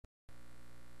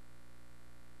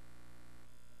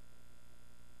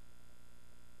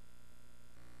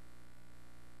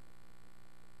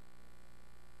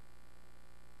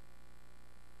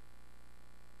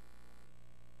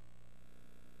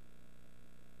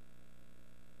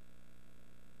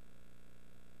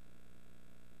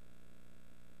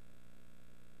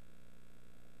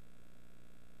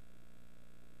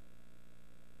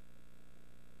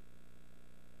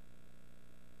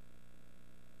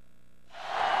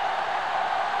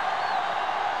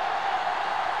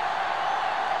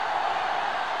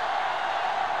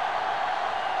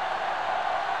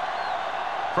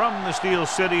From the Steel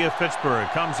City of Pittsburgh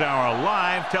comes our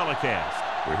live telecast.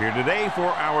 We're here today for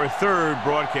our third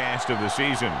broadcast of the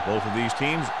season. Both of these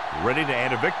teams ready to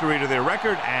add a victory to their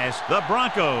record as the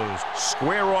Broncos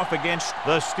square off against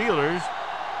the Steelers.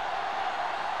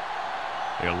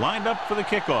 They're lined up for the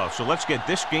kickoff, so let's get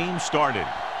this game started.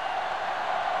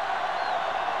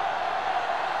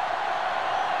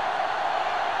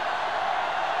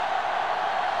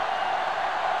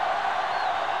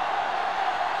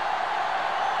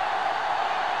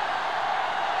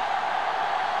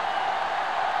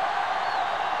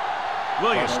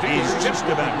 Williams is just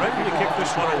about ready to kick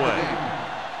this one away.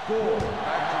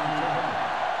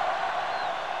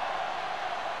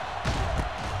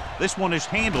 This one is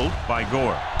handled by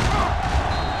Gore.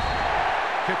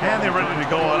 And they're ready to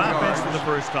go on offense for the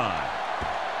first time.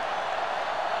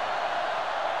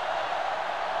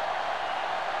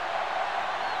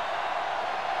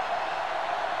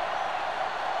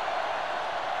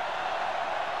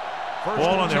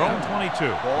 Ball on their own 22.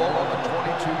 Ball on the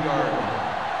 22-yard line.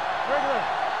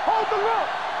 Hold the look.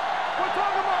 We're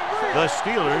talking about the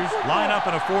Steelers line up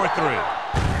in a 4-3.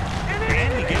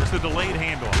 And he gets the delayed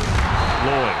handoff.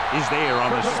 Lloyd is there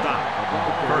on the stop.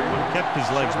 Bergman kept his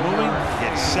legs moving,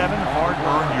 gets 7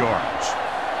 hard-earned yards.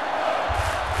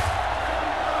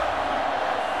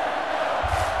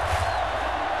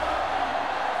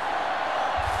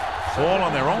 Ball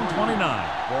on their own 29.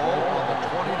 Ball on the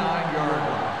 29-yard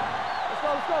line. Let's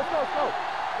go.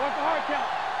 What's the hard count?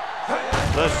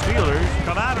 The Steelers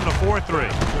come out in a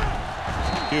 4-3.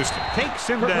 Houston takes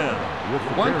him down.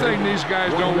 One thing these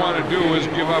guys don't want to do is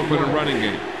give up in a running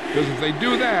game. Because if they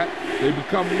do that, they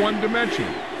become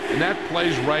one-dimensional. And that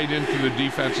plays right into the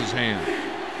defense's hand.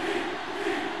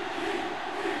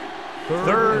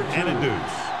 Third and a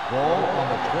deuce. Ball on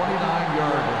the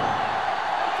 29-yard line.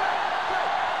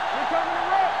 We're coming to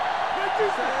rock. Good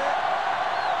defense.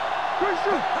 Good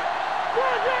shoot.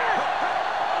 Good game.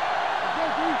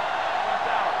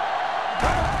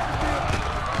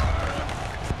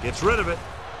 Gets rid of it.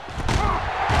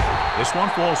 This one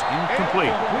falls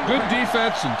incomplete. Good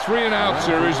defense and 3-and-out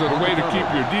series are the way to keep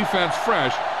your defense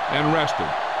fresh and rested.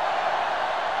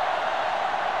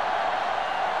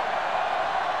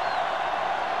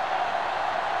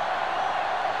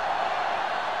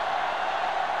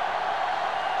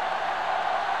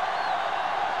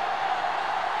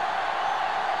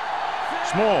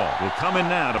 Small will come in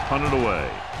now to punt it away.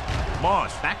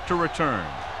 Moss back to return.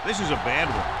 This is a bad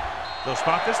one. They'll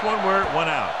spot this one where it went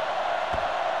out.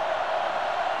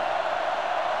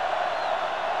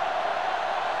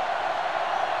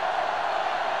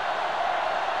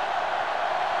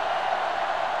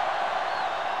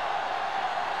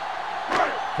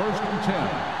 First and 10.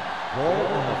 Ball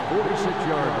on the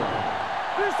 46-yard line.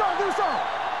 Do something.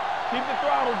 Keep the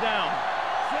throttle down.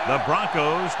 The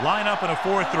Broncos line up in a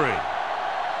 4-3.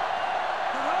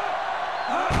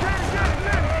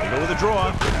 They go with a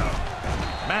draw.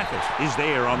 Mathis is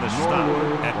there on the stop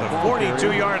at the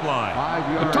 42-yard line.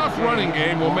 A tough running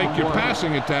game will make your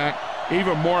passing attack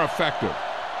even more effective.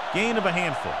 Gain of a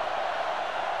handful.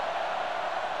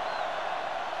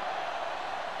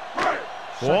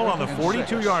 Ball on the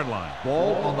 42-yard line.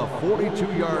 Ball on the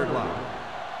 42-yard line.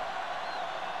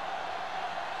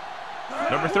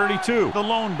 Number 32, the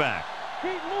lone back.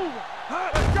 Keep moving.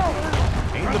 Let's go.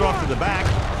 Aimed it off to the back.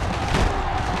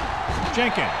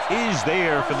 Jenkins is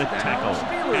there for the tackle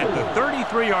at the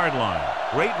 33-yard line.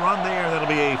 Great run there. That'll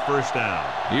be a first down.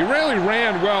 He really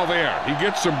ran well there. He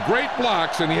gets some great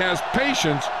blocks, and he has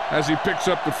patience as he picks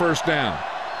up the first down.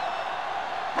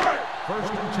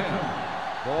 First and 10.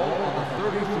 Ball on the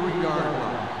 33-yard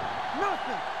line.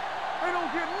 Nothing. They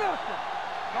don't get nothing.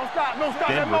 No stop.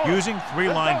 Denver using 3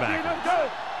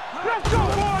 linebackers. Let's go,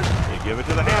 boys. They give it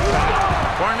to the halfback.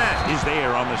 Barnett is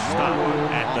there on the stop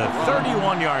at the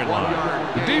 31-yard line.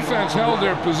 The defense held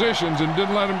their positions and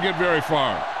didn't let them get very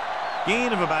far.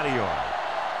 Gain of about a yard.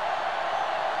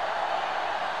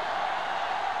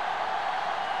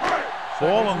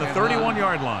 Ball on the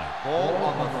 31-yard line. Ball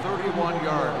on the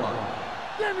 31-yard line.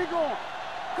 Get me going.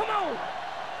 Come on.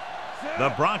 The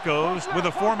Broncos with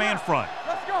a 4-man front.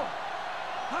 Let's go.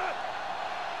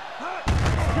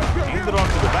 Handed off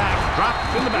to the back,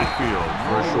 dropped in the backfield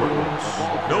for a short loss.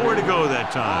 Nowhere to go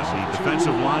that time. The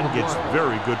defensive line gets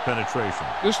very good penetration.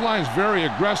 This line's very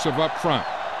aggressive up front.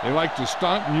 They like to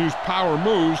stunt and use power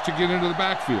moves to get into the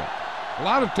backfield. A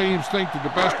lot of teams think that the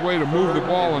best way to move the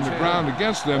ball on the ground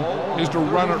against them is to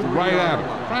run it right at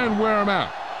them. Try and wear them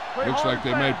out. Looks like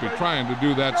they might be trying to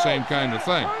do that same kind of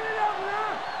thing.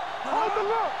 Hold the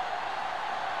look.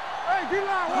 Hey,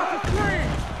 D-line, watch the screen.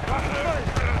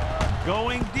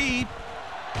 Going deep.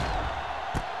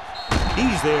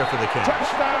 He's there for the catch.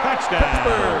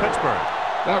 Touchdown, Pittsburgh.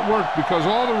 That worked because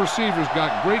all the receivers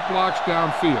got great blocks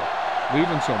downfield,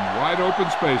 leaving some wide open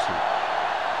spaces.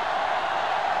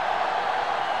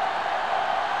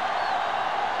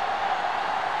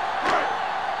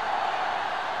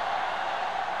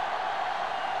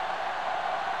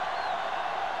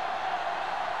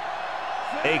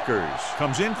 Akers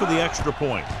comes in for the extra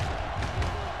point.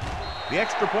 The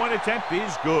extra point attempt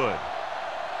is good.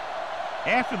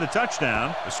 After the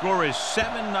touchdown, the score is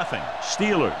 7-0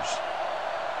 Steelers.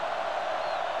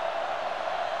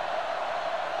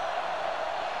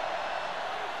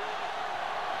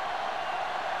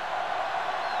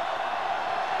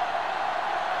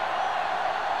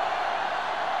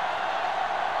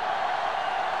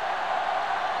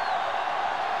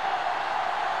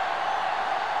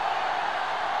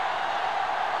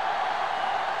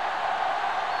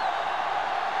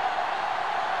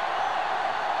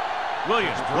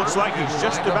 Williams looks like he's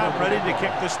just about ready to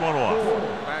kick this one off.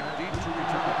 Back deep to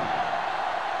return.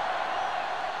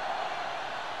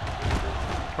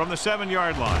 From the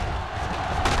 7-yard line.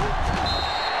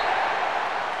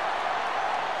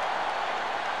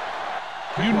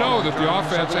 You know that the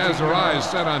offense has their eyes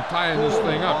set on tying this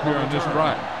thing up here on this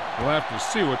drive. We'll have to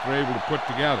see what they're able to put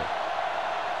together.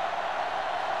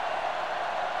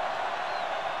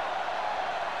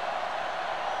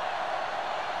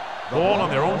 Ball on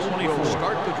their own 24. Will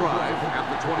start the drive at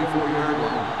the 24-yard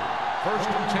line. 1st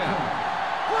and 10.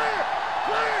 Clear!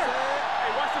 Clear!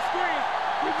 Hey, watch the screen.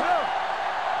 Keep it up.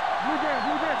 Blue game.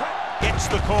 Gets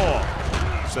the call.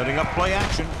 Setting up play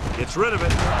action. Gets rid of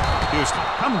it. Houston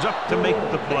comes up to make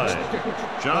the play.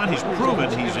 John, he's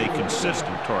proven he's a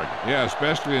consistent target. Yeah,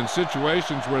 especially in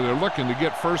situations where they're looking to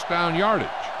get first down yardage.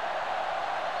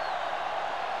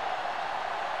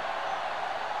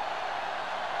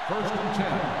 First and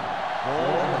 10. Ball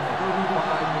on the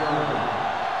 35-yard line.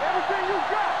 Everything you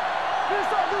got. Do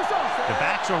something. The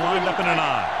backs are lined up in an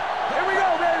I. Here we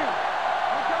go, baby.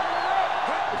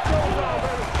 It's showtime,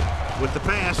 baby. With the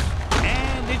pass,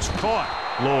 and it's caught.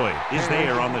 Lloyd is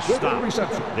there on the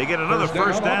stop. They get another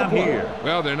first down here.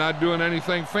 Well, they're not doing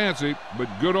anything fancy, but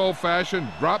good old-fashioned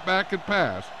drop back and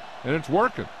pass, and it's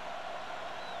working.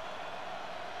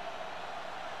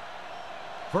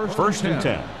 First and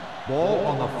 10. Ball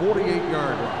on the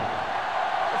 48-yard line.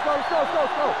 Let's go.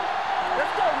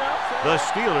 Let's go now. The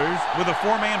Steelers with a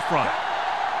 4-man front.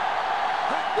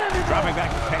 Dropping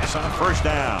back to pass on first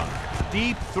down.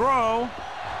 Deep throw.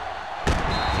 He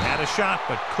had a shot,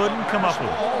 but couldn't come up with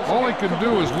it. All he could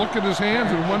do is look at his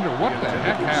hands and wonder what the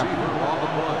heck happened.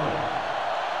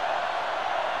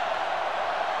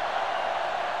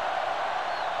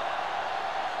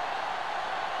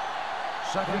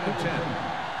 Second and 10.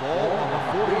 Ball on the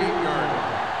 48-yard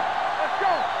line. Let's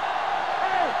go.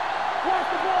 Hey, watch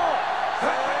the ball.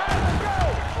 Let's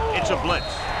go. It's a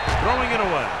blitz. Throwing it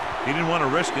away. He didn't want to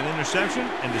risk an interception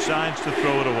and decides to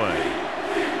throw it away.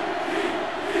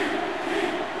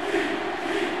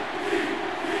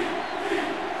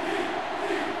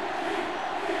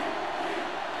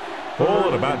 Ball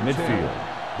at about midfield.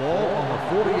 Ball on the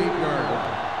 48-yard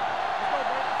line.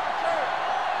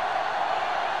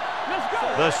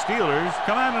 The Steelers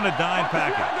come out in a dime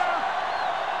package.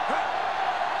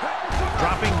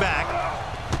 Dropping back.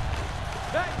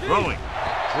 Throwing.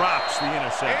 Drops the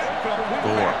interception.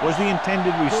 Gore was the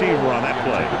intended receiver on that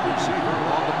play.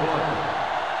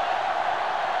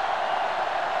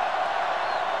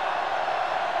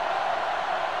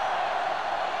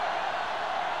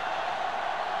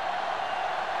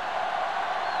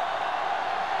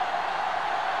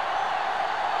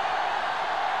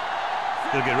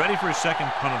 They'll get ready for his second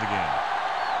punt of the game.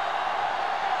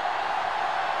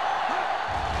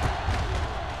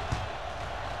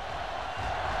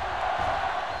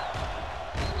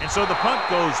 And so the punt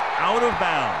goes out of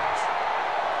bounds.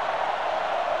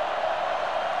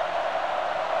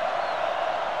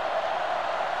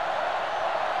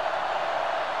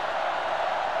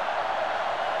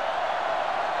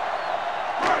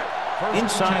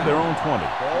 Inside their own 20. Ball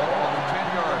on the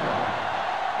 10-yard line.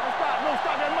 No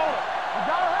stop that motor. You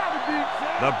gotta have it, D.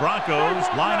 The Broncos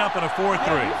line up in a 4-3.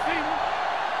 Come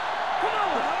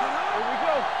on. Here we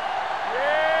go.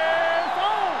 Yeah, it's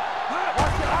on.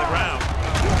 Watch On the ground.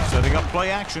 Setting up play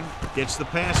action. Gets the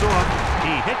pass off.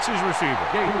 He hits his receiver.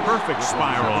 Perfect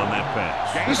spiral on that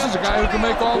pass. This is a guy who can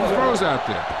make all the throws out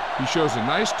there. He shows a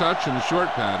nice touch in the short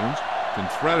patterns, can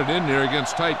thread it in there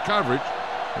against tight coverage,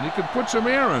 and he can put some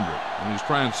air under it when he's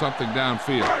trying something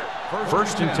downfield.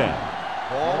 First and 10.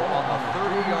 Ball on the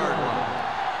 30-yard line.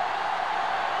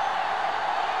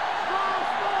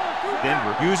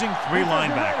 Denver using 3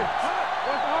 linebackers.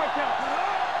 What's the hard count?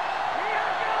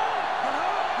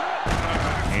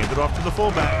 Hand it off to the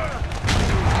fullback.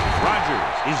 Rogers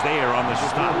is there on the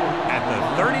stop at the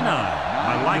 39.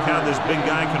 I like how this big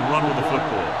guy can run with the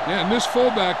football. Yeah, and this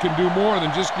fullback can do more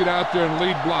than just get out there and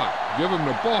lead block. Give him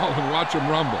the ball and watch him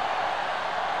rumble.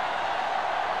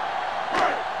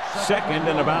 Second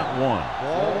and about 1.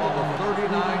 Ball on the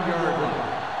 39-yard line.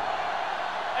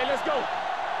 Hey, let's go.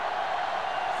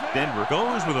 Denver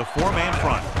goes with a 4-man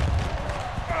front.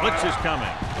 Blitz is coming.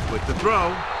 With the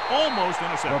throw, almost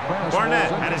intercepted. Barnett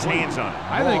had his hands on it.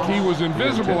 I think he was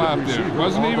invisible out there. He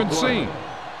wasn't even seen.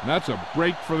 And that's a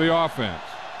break for the offense.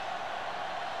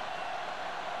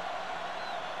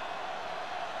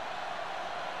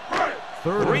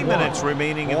 Third 3 minutes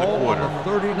remaining in the quarter. On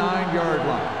the 39-yard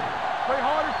line. Play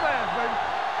hard and fast, baby.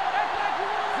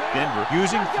 Denver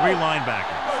using 3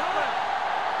 linebackers.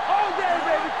 All day,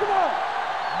 baby. Come on.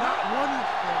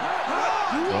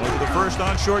 Going for the first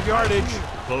on short yardage.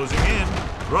 Closing in.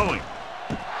 Throwing.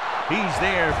 He's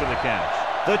there for the catch.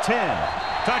 The 10.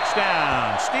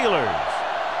 Touchdown, Steelers.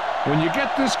 When you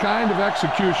get this kind of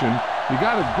execution, you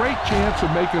got a great chance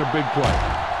of making a big play.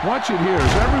 Watch it here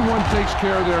as everyone takes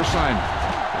care of their assignment.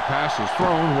 The pass is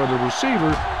thrown where the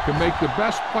receiver can make the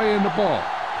best play in the ball,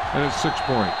 and it's 6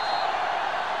 points.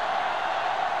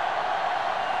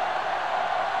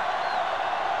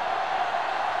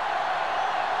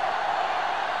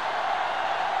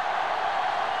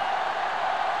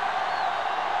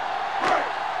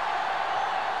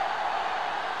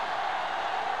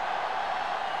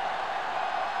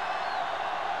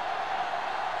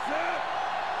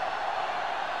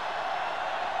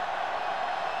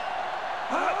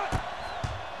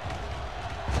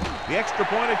 The extra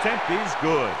point attempt is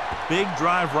good. Big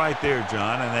drive right there,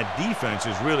 John, and that defense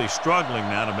is really struggling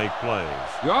now to make plays.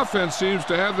 The offense seems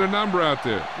to have their number out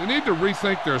there. They need to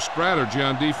rethink their strategy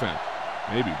on defense.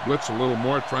 Maybe blitz a little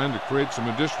more, trying to create some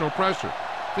additional pressure.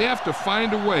 They have to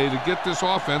find a way to get this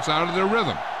offense out of their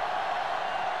rhythm.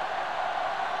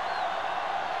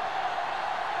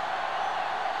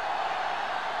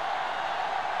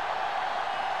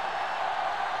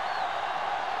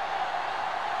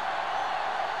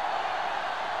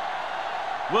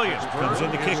 Williams comes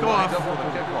in to kick off.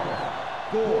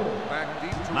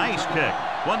 Nice kick.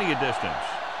 Plenty of distance.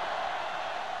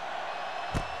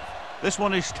 This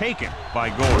one is taken by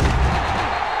Gordon.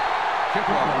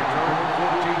 Kickoff return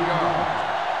 14 yards.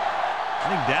 I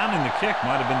think down in the kick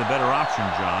might have been the better option,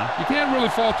 John. You can't really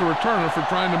fault the returner for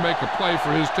trying to make a play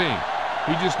for his team.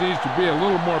 He just needs to be a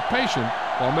little more patient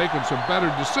while making some better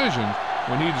decisions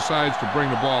when he decides to bring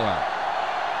the ball out.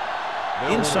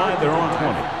 Inside their own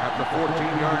 20. At the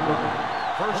 14-yard line.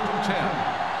 First and 10. All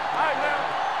right, now.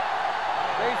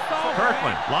 They saw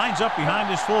Kirkland lines up behind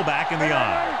his fullback in the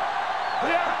eye.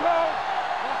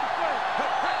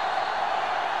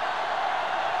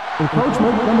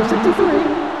 Encroachment, number 63.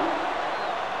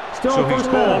 Still So he's first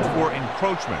called down. for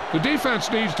encroachment. The defense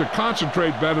needs to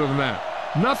concentrate better than that.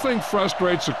 Nothing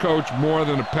frustrates a coach more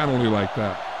than a penalty like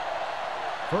that.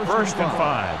 First and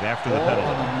 5 after the Ball penalty.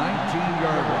 on the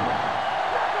 19-yard line.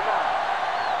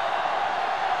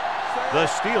 The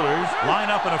Steelers line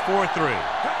up in a 4-3.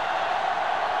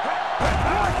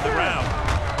 On the ground.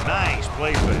 Nice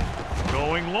play fake.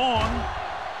 Going long.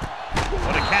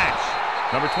 What a catch.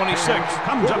 Number 26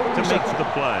 comes up to make the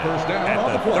play. At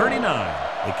the 39.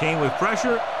 They came with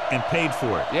pressure and paid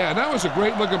for it. Yeah, that was a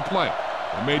great-looking play.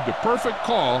 They made the perfect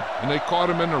call, and they caught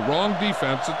him in the wrong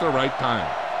defense at the right time.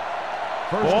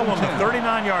 Ball on the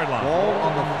 39-yard line. Ball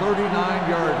on the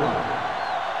 39-yard line.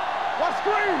 What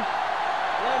screen?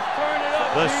 Let's turn it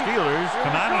up. The Steelers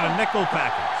come out on a nickel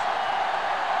package.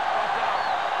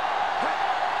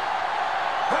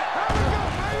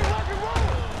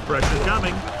 Pressure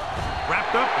coming.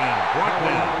 Wrapped up and brought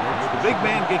down. The big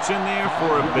man gets in there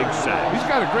for a big sack. He's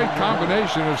got a great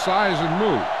combination of size and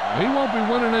move. He won't be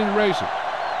winning any races,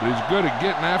 but he's good at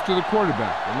getting after the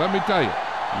quarterback. And let me tell you,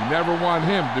 you never want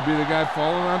him to be the guy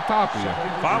falling on top of you.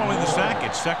 Following the sack,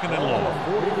 it's second and long.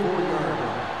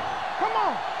 Come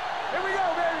on. Here we go,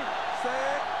 baby.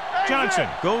 Hey,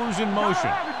 Johnson Zach. goes in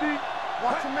motion.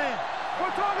 Watch your man.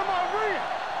 We're talking about Rhea.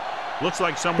 Looks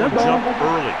like someone Good ball. jumped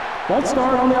early. False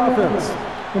start on the offense.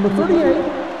 Number 38.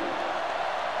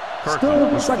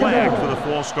 Kirkland was second flagged down. for the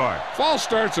false start. False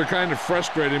starts are kind of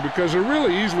frustrating because they're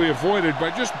really easily avoided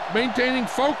by just maintaining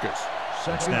focus.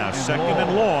 It's now second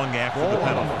and long after the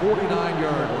penalty.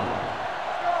 49-yard line.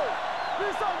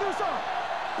 Do something.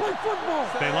 Play football.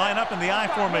 They line up in the I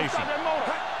formation.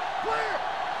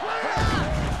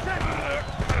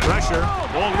 Pressure,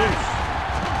 ball loose.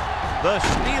 The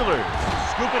Steelers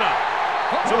scoop it up.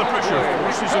 So the pressure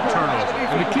forces a turnover.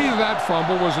 And the key to that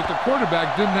fumble was that the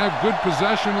quarterback didn't have good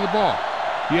possession of the ball.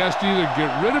 He has to either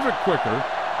get rid of it quicker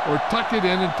or tuck it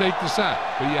in and take the sack,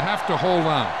 but you have to hold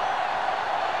on.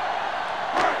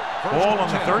 Ball on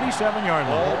the 37-yard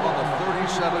line. Ball on the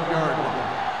 37-yard line.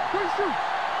 Good shoot.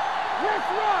 That's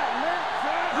right, man.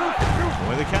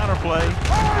 With the counterplay.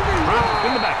 Dropped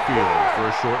in the backfield for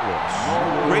a short loss.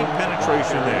 Great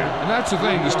penetration there. And that's the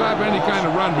thing. To stop any kind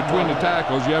of run between the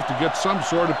tackles, you have to get some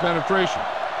sort of penetration.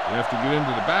 You have to get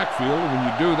into the backfield, and when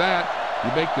you do that, you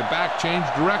make the back change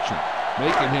direction,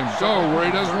 making him go where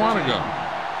he doesn't want to go.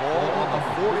 Ball on the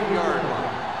 40-yard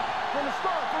line. From the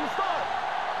start, from the start.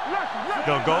 Left.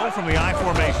 They'll go from the I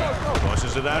formation.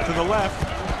 Tosses it out to the left.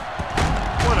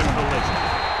 What a collision.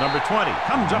 Number 20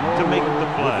 comes up to make the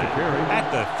play at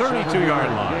the 32-yard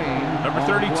line. Number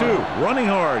 32 running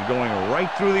hard, going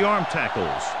right through the arm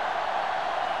tackles.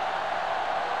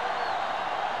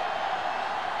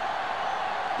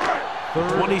 The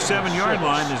 27-yard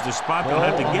line is the spot they'll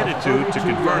have to get it to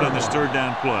convert on this third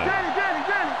down play. Danny.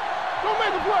 Don't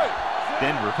make a play.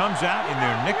 Denver comes out in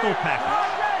their nickel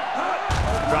package.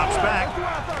 Drops back.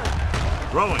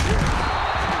 Throwing.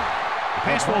 The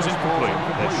pass ball's incomplete.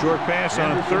 That short pass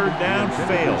on third down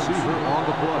fails. On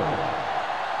the play.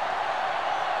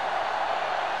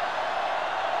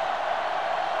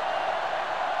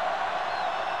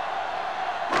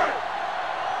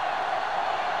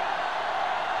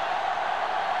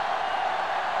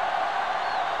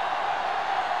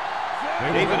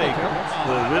 David Akers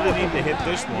will really need to hit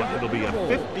this one. It'll be a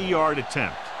 50-yard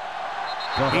attempt.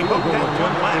 He hooked that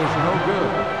one left. No good.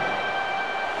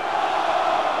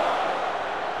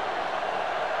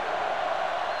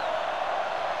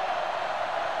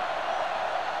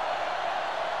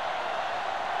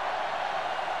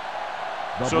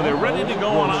 So they're ready to go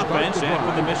on offense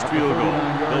after the missed field goal.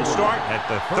 They'll start at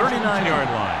the 39-yard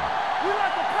line.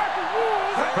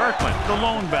 Kirkland, the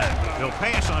lone back. He'll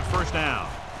pass on first down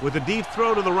with a deep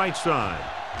throw to the right side.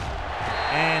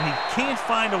 And he can't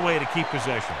find a way to keep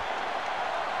possession.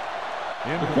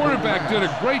 The quarterback did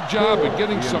a great job of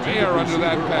getting some air under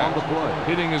that pass,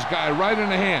 hitting his guy right in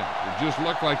the hand. It just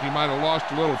looked like he might have lost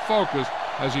a little focus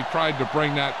as he tried to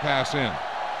bring that pass in.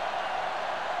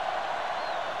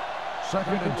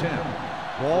 2nd and 10.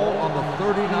 Ball on the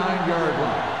 39-yard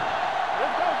line.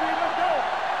 Let's go, B. Let's go.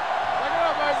 Back it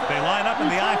up, baby. They line up in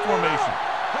the I formation.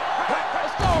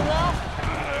 Let's go, now.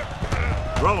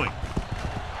 Throwing.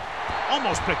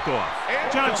 Almost picked off.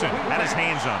 Johnson had his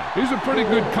hands on it. He's a pretty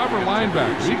good cover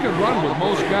linebacker. He can run with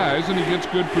most guys, and he gets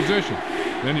good position.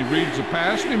 Then he reads the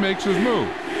pass, and he makes his move.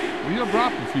 He'll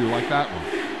drop a few like that one.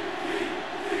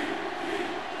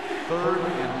 3rd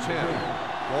and 10.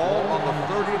 Ball on the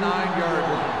 39-yard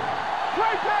line.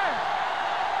 Play pass.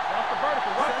 Off the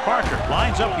vertical. Parker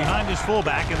lines up behind his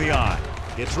fullback in the I.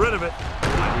 Gets rid of it.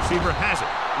 Wide receiver has it.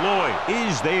 Lloyd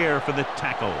is there for the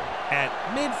tackle at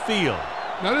midfield.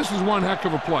 Now this is one heck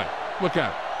of a play. Look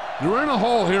at it. They're in a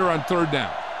hole here on third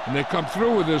down, and they come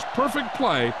through with this perfect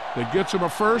play that gets them a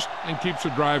first and keeps the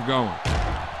drive going.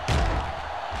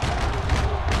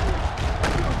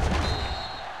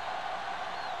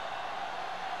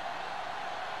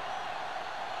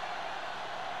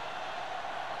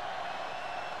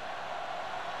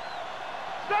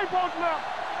 Stay post now.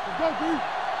 Let's go, D.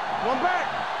 One back.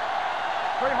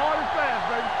 Play hard and fast,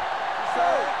 baby.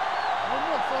 One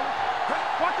more, son.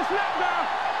 Watch the snap down.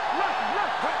 Left.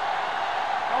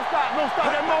 Don't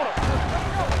stop that motor.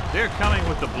 They're coming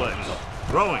with the blitz.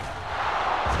 Throwing.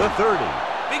 The 30.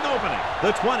 Big opening.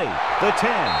 The 20. The 10.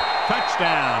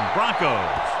 Touchdown,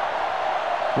 Broncos.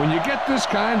 When you get this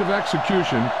kind of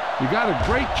execution, you got a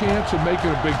great chance of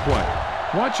making a big play.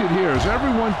 Watch it here as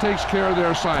everyone takes care of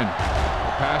their assignment.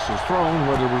 The pass is thrown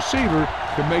where the receiver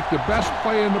can make the best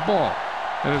play in the ball,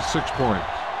 and it's 6 points.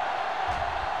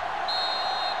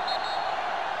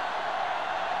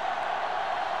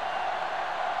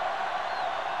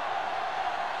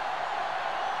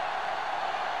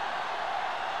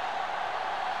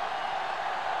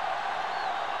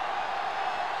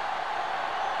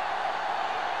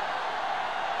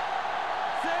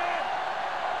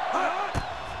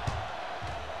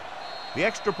 The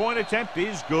extra point attempt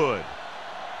is good.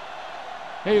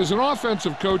 Hey, as an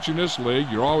offensive coach in this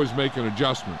league, you're always making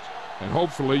adjustments. And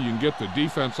hopefully you can get the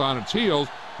defense on its heels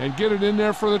and get it in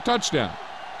there for the touchdown.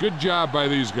 Good job by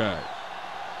these guys.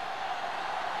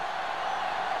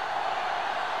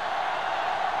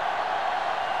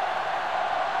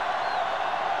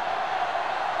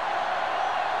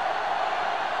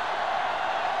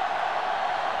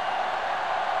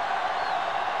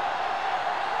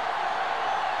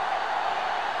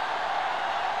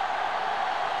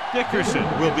 Dickerson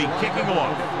will be kicking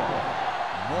off.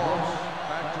 Moss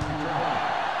back to return.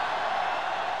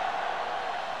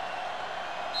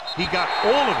 He got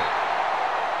all of it.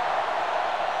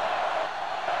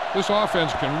 This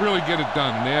offense can really get it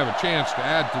done, and they have a chance to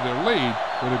add to their lead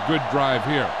with a good drive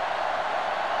here.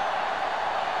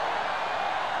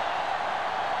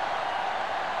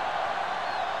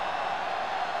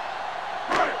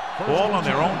 Ball on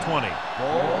their own 20.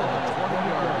 Ball on the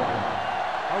 20-yard line.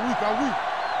 Are we?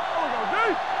 Oh, go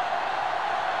deep.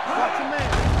 Watch your man.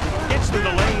 Gets the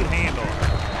delayed handoff.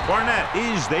 Barnett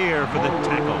is there for the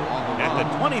tackle at the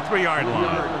 23-yard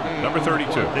line. Number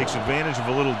 32 takes advantage of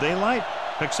a little daylight,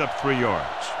 picks up 3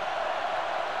 yards.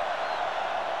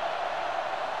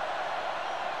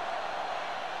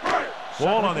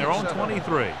 Ball on their own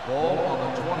 23. Ball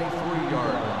on the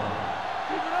 23-yard line.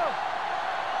 Keep it up.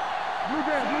 Blue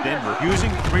down. Denver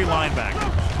using 3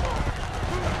 linebackers.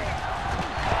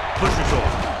 Pushes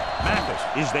off.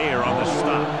 Mathis is there on the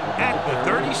stop at the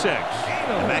 36.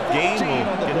 And that gain will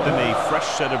get them a fresh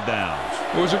set of downs.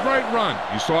 It was a great run.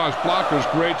 He saw his blockers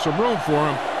create some room for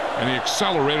him, and he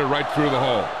accelerated right through the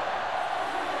hole.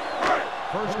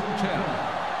 First and 10.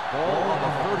 Ball on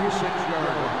the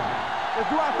 36-yard line. Let's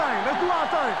do our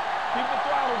thing. Keep the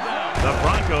throttle down. The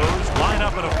Broncos line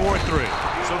up in a 4-3.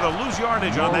 So they'll lose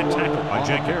yardage on that tackle by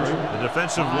Jenkins. The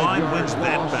defensive line wins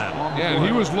that battle. Yeah, and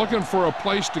he was looking for a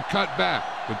place to cut back,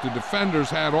 but the defenders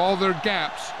had all their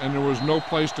gaps, and there was no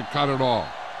place to cut at all.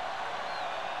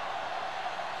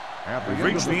 We've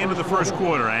reached the end of the first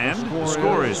quarter, and the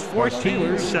score is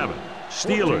 14-7.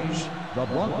 Steelers. The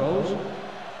Broncos,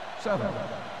 7.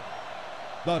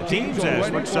 The teams as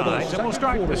switch sides, and we'll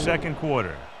start the second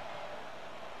quarter.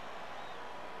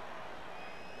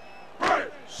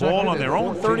 Ball on their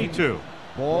own 32.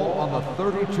 Ball on the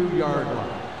 32-yard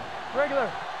line. Regular.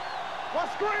 What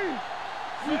screen?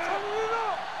 You turning it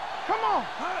up. Come on.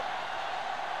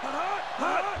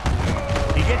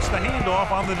 He gets the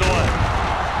handoff on the delay.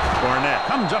 Barnett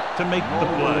comes up to make the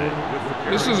play.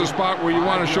 This is a spot where you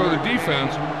want to show the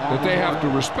defense that they have to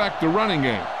respect the running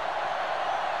game.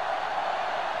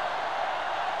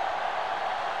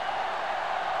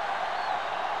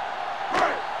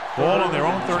 Ball on their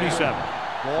own 37.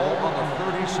 Ball on the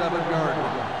 37-yard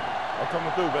line. I'm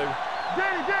coming through, baby.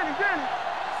 Danny.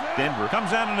 Denver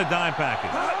comes out in a dime package.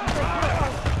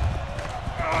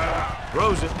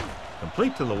 Throws it.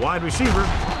 Complete to the wide receiver.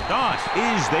 Doss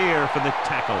is there for the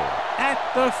tackle at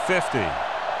the 50.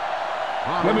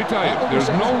 Let me tell you, there's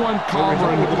no one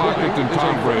calmer in the pocket than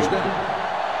Tom Brady.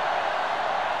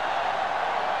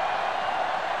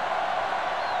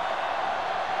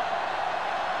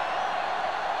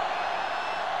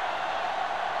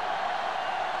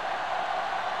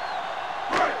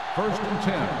 First and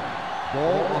 10.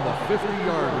 Ball on the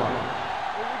 50-yard line.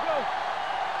 Here we go.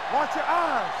 Watch your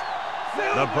eyes.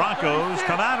 The Broncos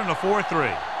come out in a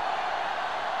 4-3.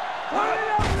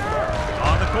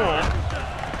 On the call.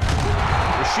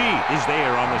 Rashid is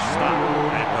there on the stop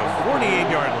at the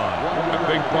 48-yard line. A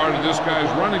big part of this guy's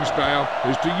running style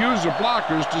is to use the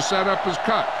blockers to set up his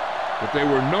cut, but they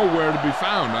were nowhere to be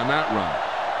found on that run.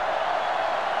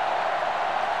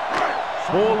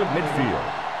 Ball at midfield.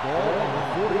 Ball on the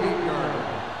 48-yard line.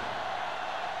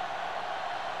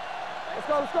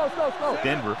 Let's go.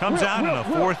 Denver comes out in a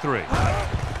 4-3.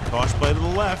 Toss play to the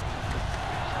left.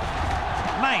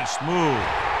 Nice move.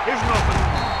 Here's an opening.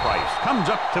 Price comes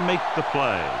up to make the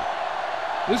play.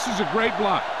 This is a great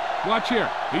block. Watch here.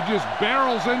 He just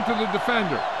barrels into the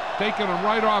defender, taking him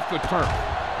right off the turf.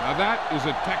 Now that is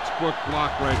a textbook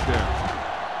block right there.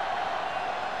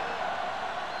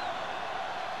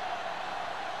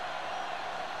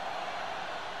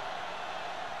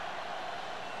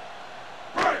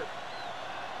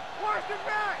 Watch it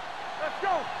back. Let's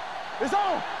go. It's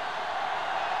on.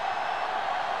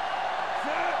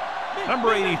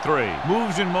 Number 83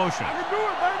 moves in motion. I can do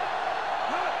it, baby.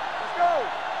 Let's go.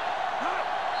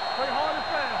 Play hard and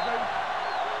fast, baby.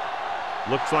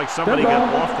 Looks like somebody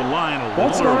got off the line a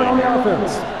False little start on the early.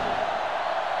 offense.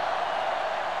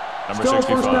 Number Still first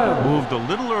 65 down. moved a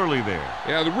little early there.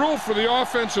 Yeah, the rule for the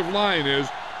offensive line is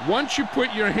once you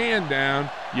put your hand down,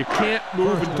 you can't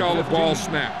move First and until the 15. ball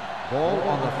snaps. Ball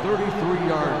on the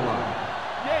 33-yard line.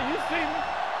 Yeah, you see me.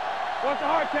 What's the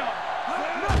hard count?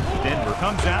 Denver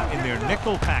comes out in their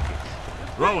nickel package.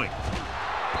 Throwing.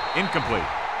 Incomplete.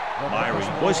 Myrie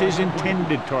was his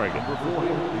intended target. Number 40,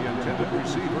 the intended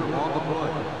receiver on the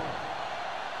play.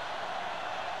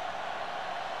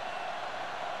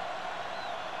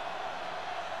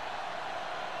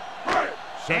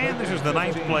 And this is the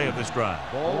 9th play of this drive.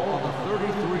 Ball on the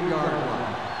 33-yard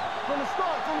line. From the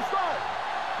start.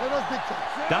 Let us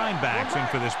dictate. Dime backs in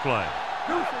for this play.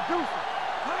 Deuce it.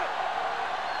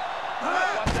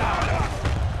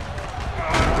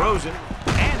 Throws it.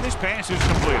 And And this pass is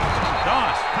completed.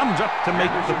 Doss comes up to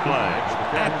make the play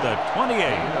at the 28.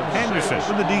 Henderson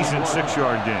with a decent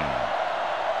 6-yard gain.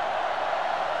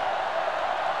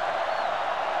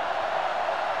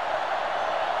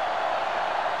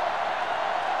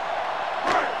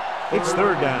 It's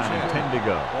 3rd down and 10 to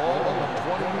go. Ball on the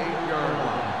 28-yard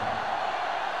line.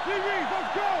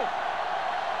 Let's go.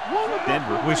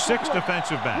 Denver with 6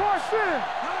 defensive backs.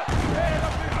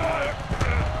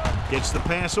 Gets the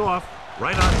pass off.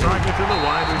 Right on target to the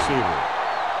wide receiver.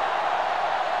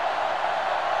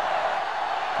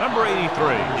 Number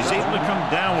 83 is able to come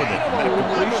down with it. That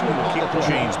completion will keep the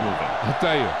chains moving. I'll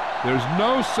tell you, there's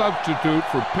no substitute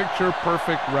for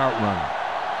picture-perfect route running.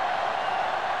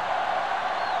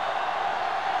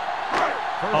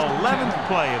 11th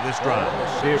play of this drive.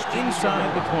 They're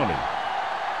inside the 20.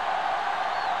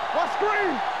 What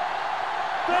screen?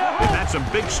 They've had some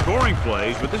big scoring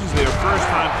plays, but this is their first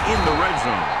time in the red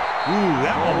zone. Ooh,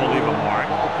 that one will leave a mark.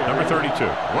 Number 32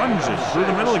 runs it through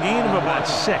the middle, a gain of about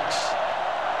 6.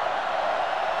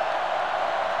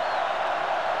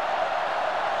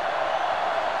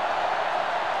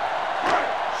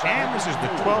 And this is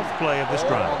the 12th play of this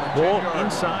drive. Ball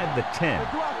inside the 10. Let's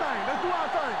do our thing. Let's do our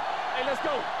thing. Hey, let's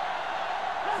go.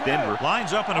 Denver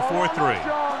lines up in a 4-3.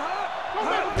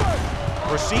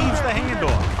 Receives the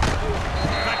handoff.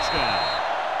 Touchdown.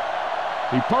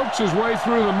 He pokes his way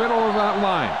through the middle of that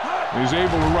line. He's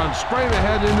able to run straight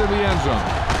ahead into the end zone.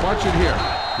 Watch it here.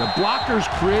 The blockers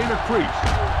create a crease.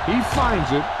 He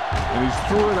finds it, and he's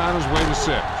through it on his way to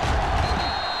 6.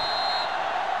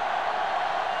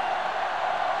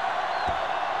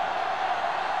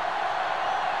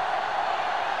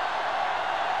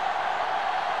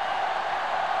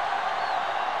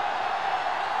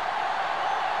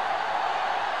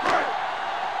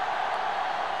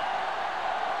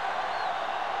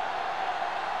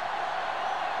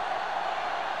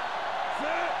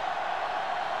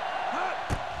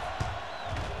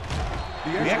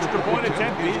 The extra point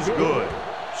attempt is good.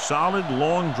 Solid,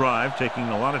 long drive, taking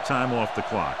a lot of time off the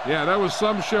clock. Yeah, that was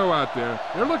some show out there.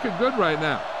 They're looking good right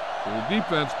now. So the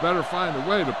defense better find a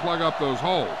way to plug up those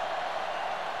holes.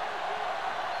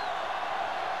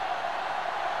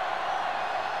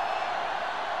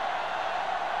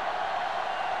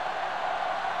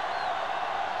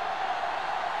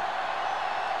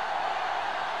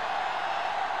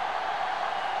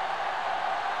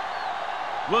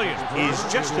 Williams is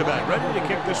just about ready to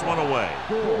kick this one away.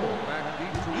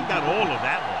 He got all of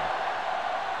that one.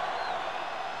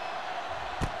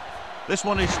 This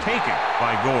one is taken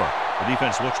by Gore. The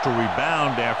defense looks to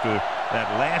rebound after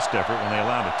that last effort when they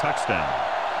allowed a touchdown.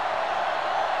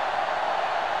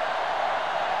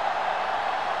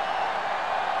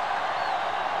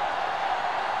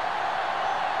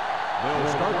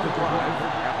 They'll start the drive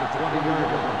at the 20-yard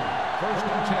line. 1st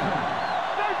and 10.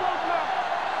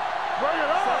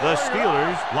 The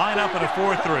Steelers line up in a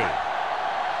 4-3.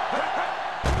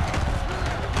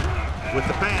 With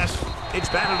the pass, it's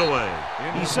batted away.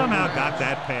 He somehow got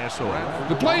that pass off.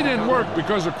 The play didn't work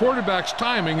because the quarterback's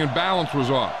timing and balance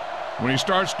was off. When he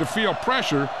starts to feel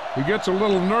pressure, he gets a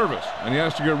little nervous, and he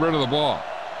has to get rid of the ball.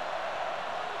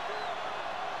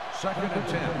 2nd and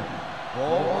 10.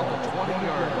 Ball on the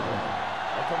 20-yard line.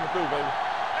 I'm coming through, baby.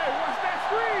 Hey, watch that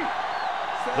screen.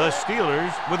 The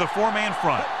Steelers with a 4-man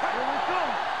front. Here we come.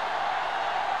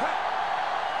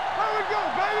 There we go,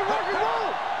 baby. Rock and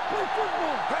roll. Play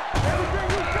football. Everything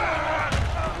we got.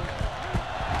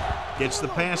 Gets the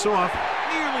pass off.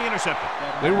 Nearly intercepted.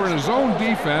 They were in a zone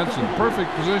defense in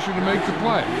perfect position to make the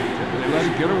play. They let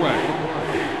it get away.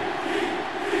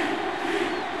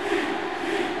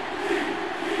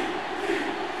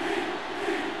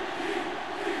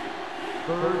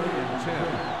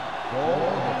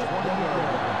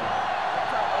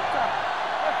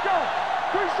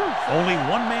 Only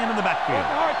one man in the backfield.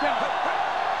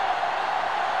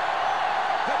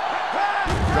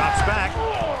 Drops back.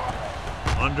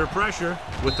 Under pressure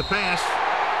with the pass.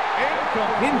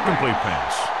 Incomplete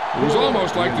pass. It was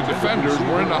almost like the defenders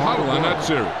were in the huddle on that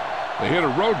series. They hit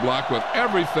a roadblock with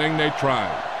everything they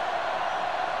tried.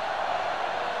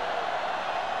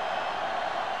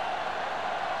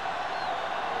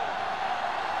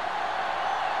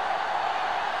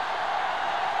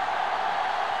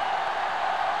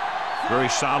 Very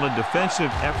solid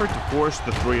defensive effort to force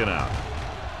the 3-and-out.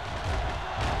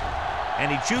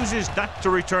 And he chooses not to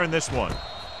return this one.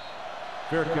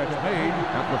 Fair catch made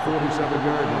at the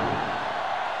 47-yard line.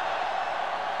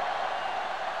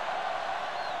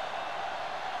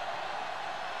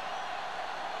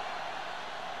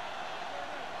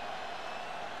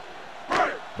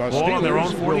 Ball on their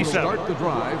own 47. Start the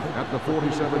drive at the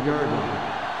 47-yard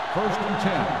line. First and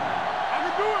 10. I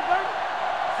can do it, baby.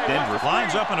 Denver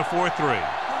lines up in a 4-3.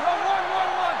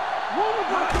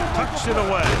 Tucks it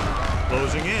away.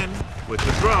 Closing in with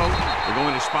the throw. They're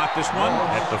going to spot this one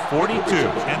at the 42.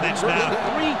 And that's now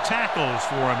 3 tackles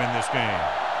for him in this game.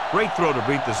 Great throw to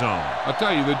beat the zone. I'll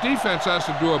tell you, the defense has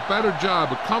to do a better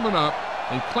job of coming up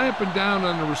and clamping down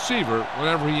on the receiver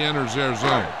whenever he enters their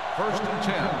zone. First and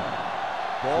 10.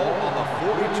 Ball on the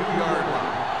 42-yard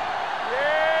line.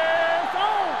 Yes,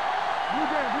 on.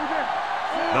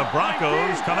 The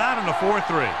Broncos come out in a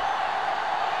 4-3.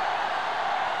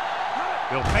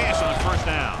 He'll pass on first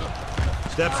down.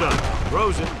 Steps up,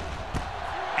 throws it,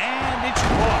 and it's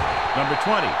caught. Number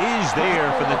 20 is there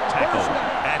for the tackle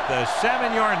at the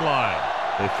 7-yard line.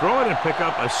 They throw it and pick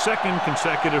up a second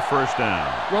consecutive first down.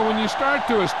 Well, when you start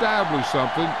to establish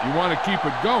something, you want to keep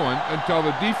it going until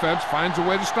the defense finds a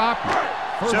way to stop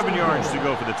you. 7 yards to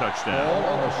go for the touchdown. Ball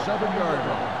on the 7-yard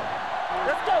line.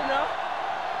 Let's go now.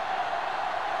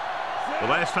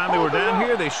 The last time they were down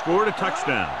here, they scored a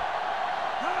touchdown.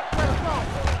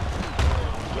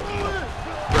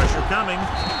 Pressure coming.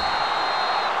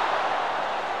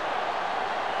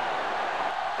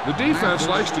 The defense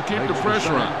likes to keep the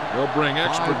pressure on. They'll bring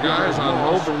extra guys on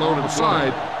an overloaded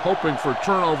side, hoping for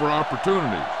turnover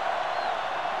opportunities.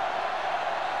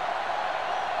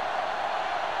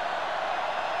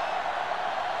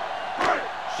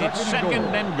 It's second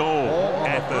and goal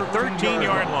at the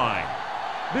 13-yard line.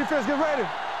 Defense, get ready.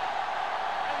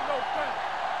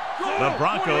 The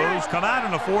Broncos come out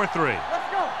in a 4-3. Let's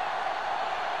go.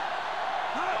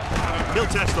 He'll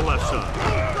test the left side.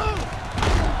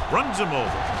 Runs him over.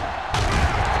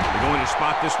 They're going to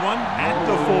spot this one at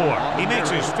the 4. He makes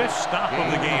his 5th stop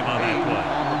of the game on that play.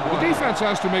 The defense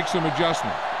has to make some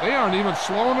adjustments. They aren't even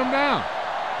slowing them down.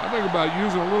 I think about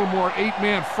using a little more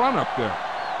 8-man front up there.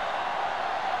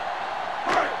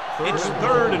 It's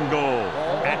third and goal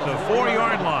at the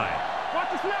 4-yard line.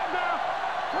 Watch the snap now.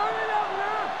 Turn it up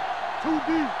now. Too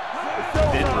deep.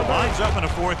 Denver lines up in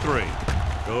a 4-3.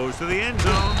 Goes to the end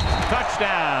zone.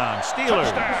 Touchdown, Steelers.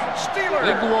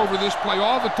 They go over this play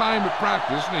all the time at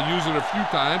practice, and they use it a few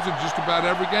times in just about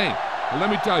every game. And let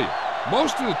me tell you,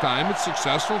 most of the time it's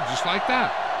successful just like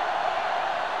that.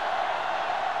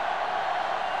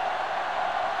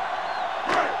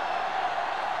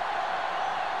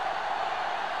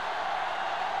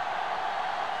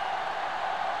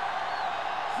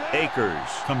 Akers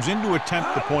comes in to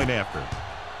attempt the point after.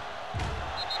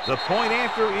 The point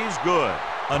after is good.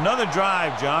 Another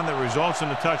drive, John, that results in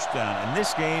a touchdown, and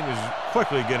this game is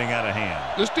quickly getting out of hand.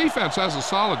 This defense has a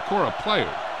solid core of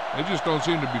players. They just don't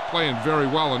seem to be playing very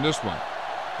well in this one.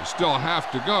 They still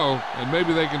have to go, and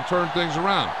maybe they can turn things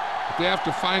around. But they have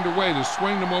to find a way to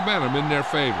swing the momentum in their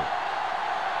favor.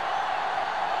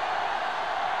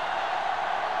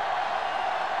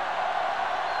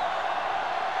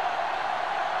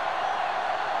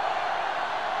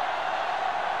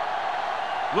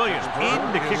 Williams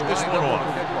in to kick this one off.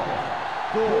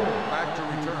 Goal back to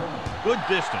return. Good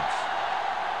distance.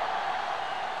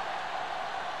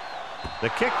 The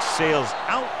kick sails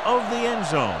out of the end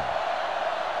zone.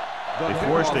 They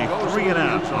forced a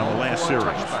 3-and-out on the last series.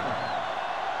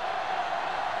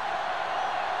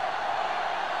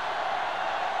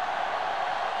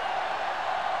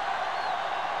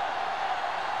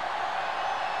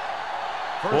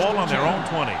 Ball on their own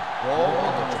 20. Ball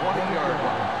on the 20-yard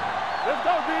line. Let's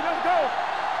go, D. Let's go.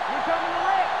 We're coming to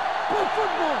red. Good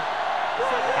football.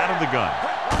 Out of the gun.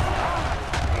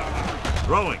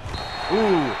 Throwing.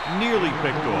 Ooh, nearly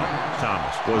picked off.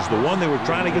 Thomas was the one they were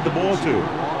trying to get the ball to.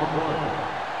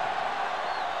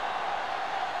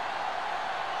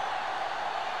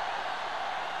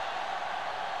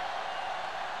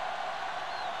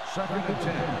 Second and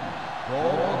 10.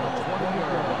 Ball on the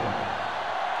 20-yard line.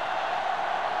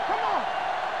 Come on.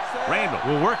 Randall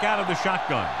will work out of the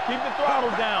shotgun. Keep the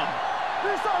throttle down. Do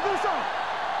something.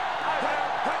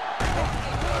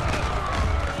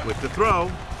 With the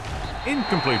throw,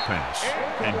 incomplete pass.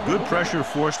 And good pressure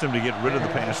forced him to get rid of the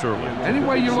pass early. Any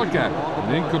way you look at it,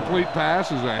 an incomplete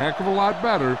pass is a heck of a lot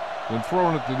better than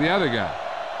throwing it to the other guy.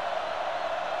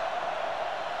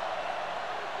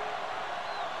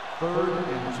 Third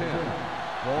and 10.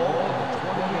 Ball on the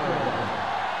 20-yard line.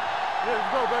 Let's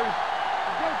go, baby.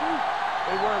 Let's go, D.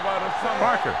 They worry about us.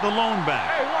 Parker, the lone back.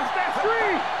 Hey, watch that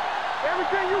screen.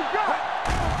 Everything you got.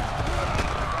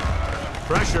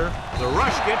 Pressure. The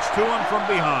rush gets to him from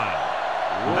behind.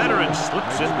 Veteran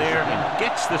slips in there and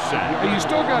gets the sack. Hey, you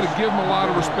still got to give him a lot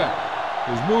of respect.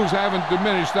 His moves haven't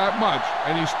diminished that much,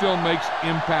 and he still makes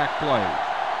impact plays.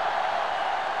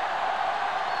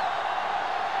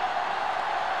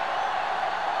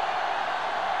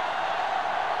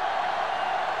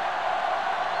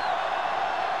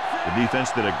 The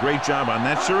defense did a great job on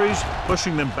that series,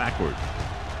 pushing them backward.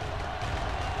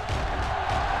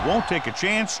 Won't take a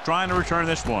chance trying to return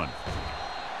this one.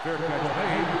 Fair catch made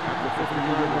at the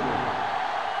 50-yard line.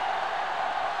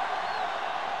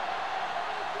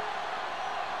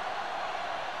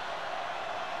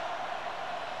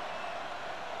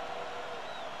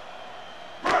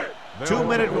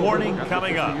 Two-minute warning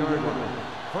coming up.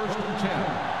 First and 10.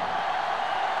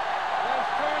 Let's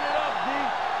turn it up, D.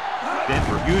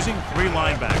 Denver using 3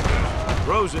 linebackers.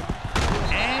 Throws it,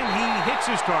 and he hits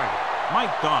his target.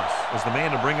 Mike Doss is the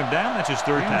man to bring him down. That's his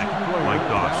 3rd tackle. Mike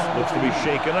Doss looks to be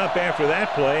shaken up after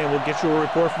that play, and we'll get you a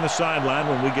report from the sideline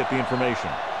when we get the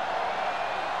information.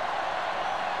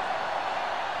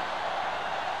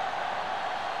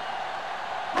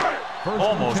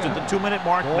 Almost at the 2-minute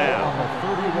mark Ball now. on the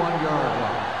 31-yard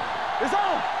line. It's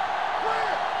on. Clear.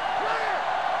 Clear.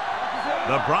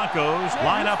 The Broncos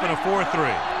line up in a 4-3.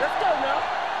 Let's go now.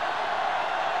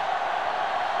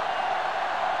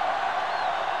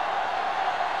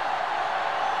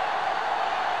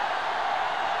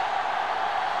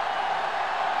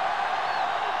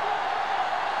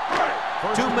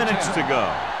 First 2 and minutes 10. to go.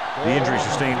 The injury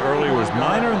sustained earlier was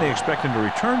minor, and they expect him to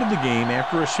return to the game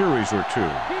after a series or 2.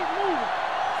 Keep moving.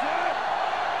 Set.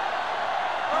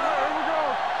 All right, here we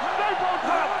go. Stay on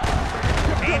top.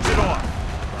 Hands it off.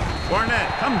 Barnett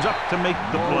comes up to make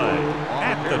the play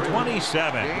at the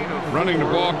 27. Running the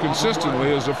ball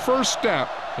consistently is a first step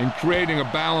in creating a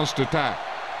balanced attack.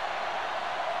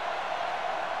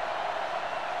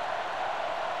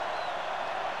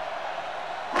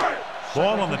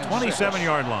 Ball on the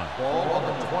 27-yard line. Ball on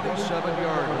the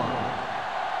 27-yard line.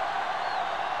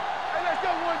 Hey, let's go,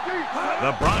 1D.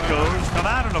 The Broncos come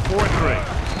out in a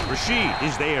 4-3. Rashid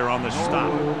is there on the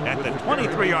stop at the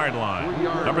 23-yard line.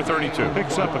 Number 32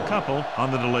 picks up a couple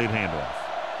on the delayed handoff.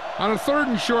 On a 3rd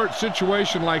and short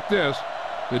situation like this,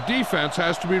 the defense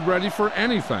has to be ready for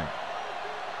anything.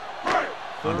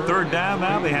 On 3rd down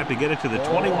now, they have to get it to the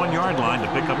 21-yard line to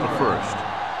pick up a first.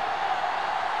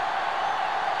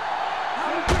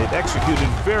 They've executed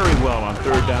very well on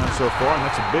 3rd down so far, and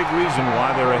that's a big reason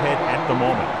why they're ahead at the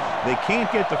moment. They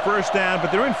can't get the first down,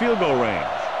 but they're in field goal range.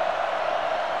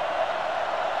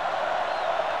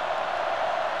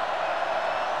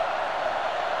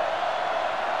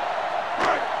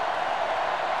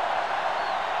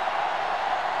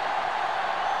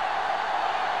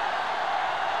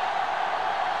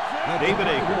 David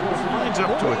Akers lines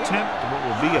up to attempt what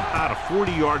will be about a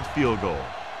 40-yard field goal.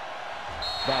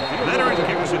 Veteran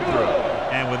kicks it through.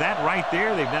 And with that right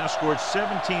there, they've now scored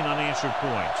 17 unanswered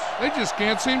points. They just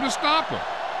can't seem to stop them.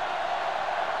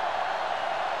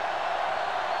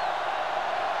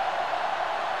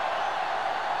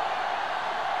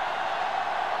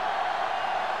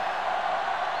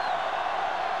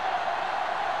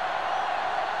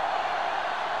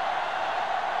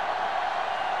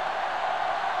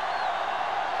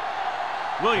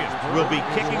 Williams will be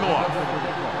kicking off.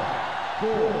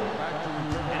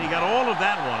 And he got all of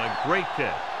that one, a great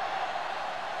kick.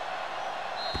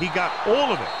 He got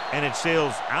all of it, and it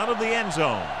sails out of the end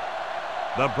zone.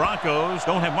 The Broncos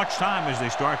don't have much time as they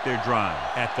start their drive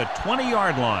at the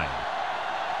 20-yard line.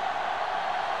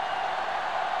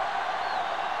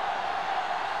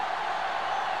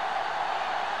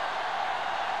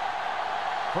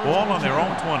 Ball on their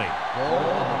own 20. Ball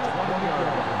on the 20-yard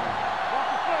line.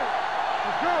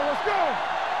 Let's go.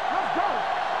 Let's go.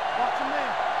 Watch him in.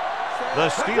 The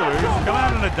Steelers come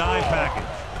out in a dime package.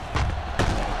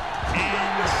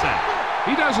 And a sack.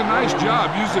 He does a nice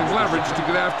job using leverage to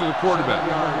get after the quarterback.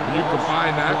 When you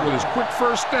combine that with his quick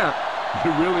first step, you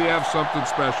really have something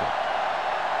special.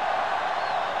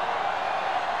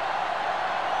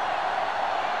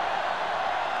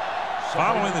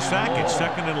 Following the sack, it's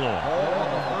 2nd and long. Ball on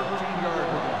the 13-yard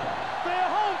line. Stay at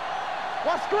home.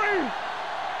 Watch screen.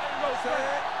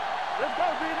 Let's go,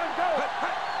 D. Let's go.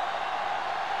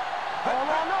 All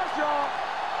on us, y'all.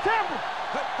 Temple.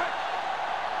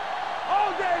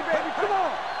 All day, baby. Come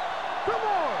on. Come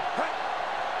on.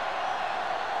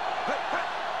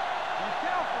 Be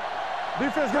careful.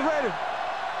 Defense, get ready.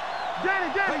 Danny.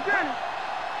 All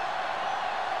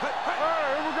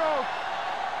right, here we go.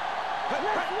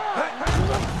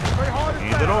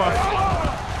 Hand it off.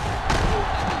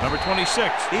 Number 26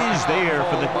 is there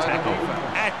for the tackle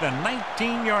at the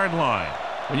 19-yard line.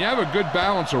 When you have a good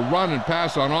balance of run and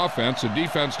pass on offense, the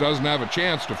defense doesn't have a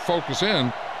chance to focus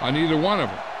in on either one of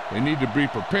them. They need to be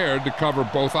prepared to cover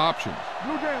both options.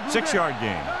 6-yard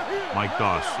gain. Mike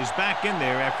Doss is back in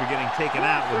there after getting taken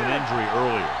out with an injury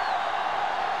earlier.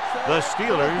 The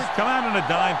Steelers come out in a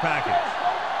dime package.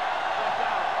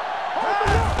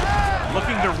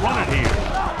 Looking to run it here.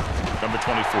 Number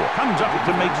 24 comes up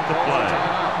to make the play.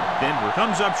 Denver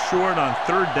comes up short on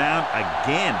third down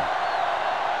again.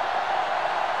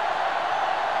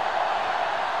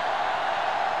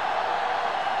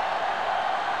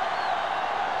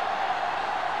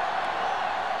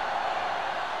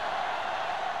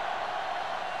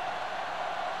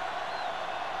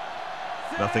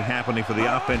 Nothing happening for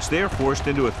the offense there, forced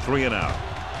into a 3-and-out.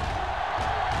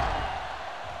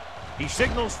 He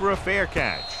signals for a fair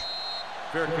catch.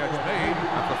 Fair catch made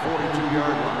at the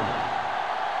 42-yard line.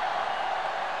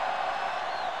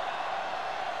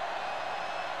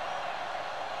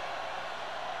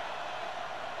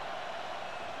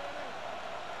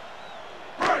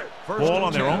 Ball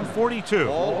on their own 42.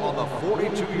 Ball on the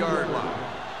 42-yard line.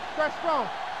 That's strong.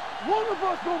 One of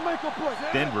us gonna make a play.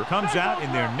 Denver comes out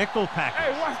in their nickel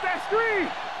package. Hey, watch that screen.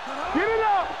 Get it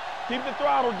up. Keep the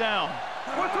throttle down.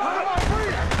 We're talking about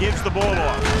free. Gives the ball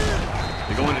off.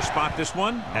 They're going to spot this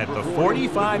one at the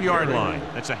 45-yard line.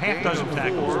 That's a half dozen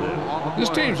tackles now. This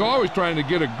team's always trying to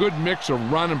get a good mix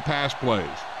of run and pass plays.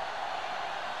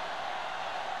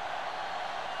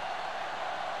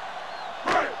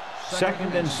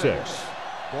 Second and 6.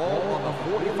 Ball on the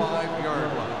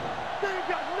 45-yard line. They ain't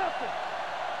got nothing.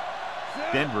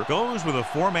 Denver goes with a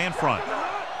 4-man front.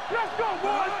 Let's go,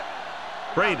 boys.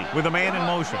 Brady with a man in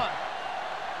motion.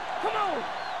 Come on.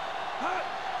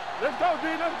 Let's go,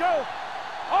 D. Let's go.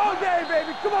 All day,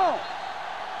 baby. Come on.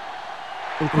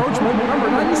 Encroachment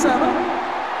number 97.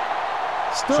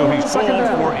 Still So he's second called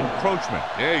down. for encroachment.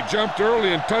 Yeah, he jumped early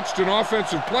and touched an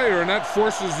offensive player, and that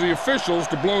forces the officials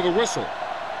to blow the whistle.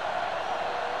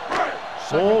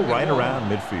 Ball right around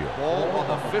midfield. Ball on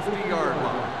the 50-yard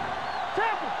line.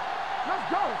 Tampa. Let's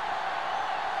go.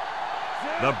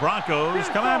 The Broncos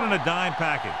come out in a dime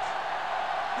package.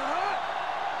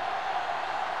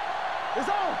 It's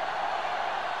on.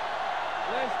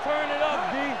 Let's turn it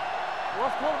up, D.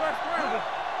 What's quarterback scramble?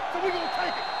 So we gonna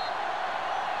take it.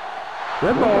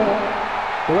 Red ball.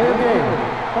 Delay of game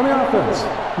on the offense.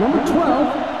 Number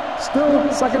 12.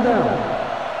 Still second down.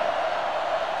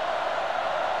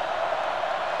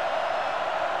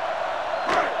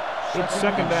 It's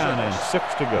second down and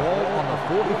 6 to go. Ball on the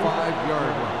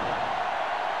 45-yard line.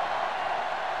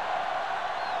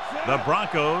 The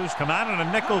Broncos come out in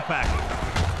a nickel package.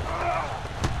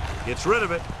 Gets rid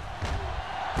of it.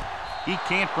 He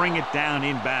can't bring it down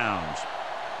inbounds.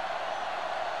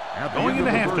 At the Going end into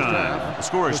of the first halftime, half, the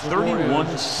score is the score is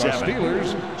 31-7.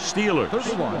 the Steelers.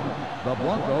 31. The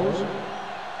Broncos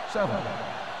 7.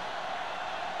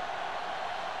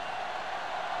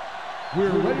 We're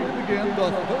ready to begin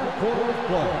the third quarter of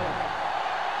play.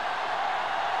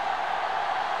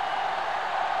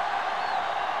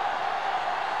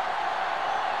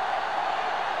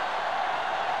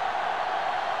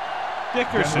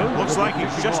 Dickerson looks like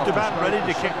he's just about ready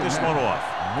to kick this one off.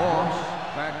 Moss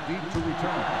back deep to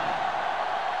return.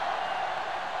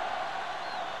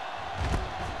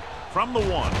 From the 1.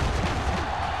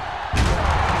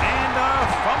 And a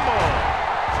fumble.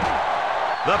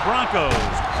 The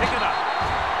Broncos pick it up.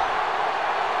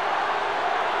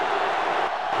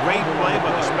 Great play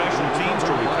by the special teams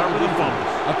to recover the fumble.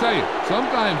 I'll tell you,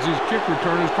 sometimes these kick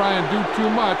returners try and do too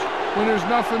much when there's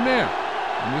nothing there.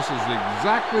 And this is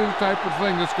exactly the type of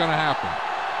thing that's going to happen.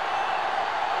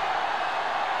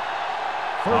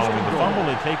 Following the fumble,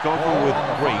 they take over with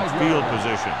great field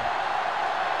position.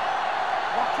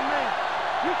 Watch your man.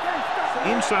 You can't stop.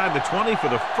 Inside the 20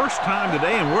 for the first time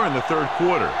today, and we're in the third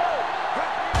quarter.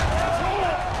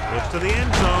 Gets to the end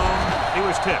zone. He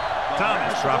was tipped.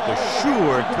 Thomas dropped a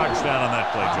sure touchdown on that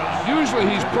play, John. Usually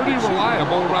he's pretty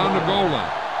reliable around the goal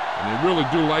line. And they really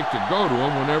do like to go to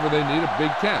him whenever they need a big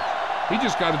catch. He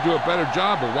just got to do a better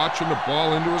job of watching the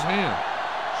ball into his hand.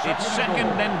 It's second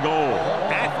and goal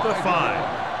at the 5. All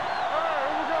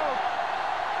right, here we go.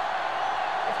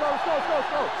 Let's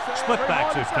go. Split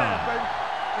backs this time.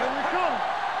 Here we come.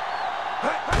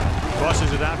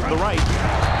 Crosses it out to the right.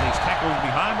 And he's tackled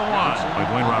behind the line by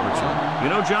Dwayne Robertson.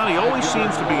 You know, John, he always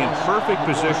seems to be in perfect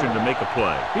position to make a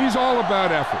play. He's all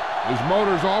about effort. His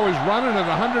motor's always running at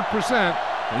 100%,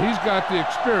 and he's got the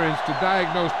experience to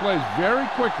diagnose plays very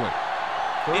quickly.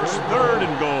 It's third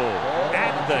and goal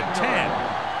at the 10.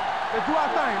 Let's do our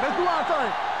thing. Let's do our thing.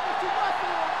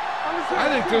 I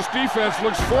think this defense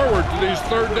looks forward to these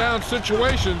third down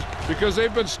situations because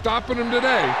they've been stopping him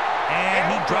today.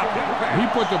 And he dropped it. He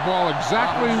put the ball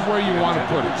exactly where you want to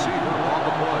put it. On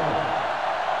the play.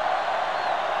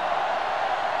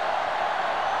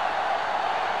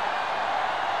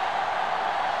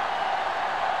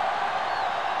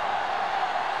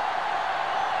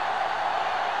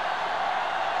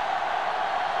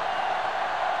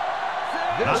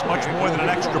 Not much more than an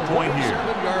extra point here.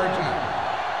 7 yards out.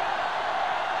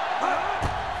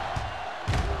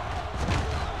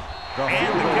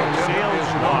 And the kick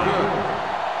sails wide.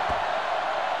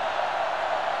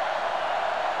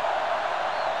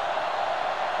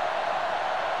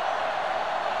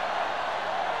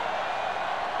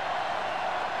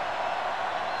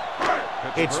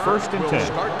 It's first and 10. Will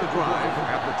start the drive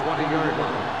at the 20-yard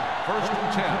line. First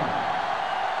and 10.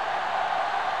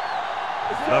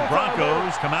 The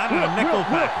Broncos come out in a nickel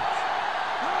package.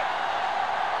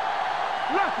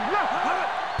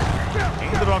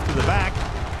 Handed off to the back.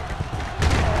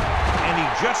 And he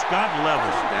just got level.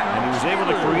 And he was able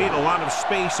to create a lot of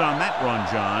space on that run,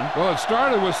 John. Well, it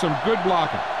started with some good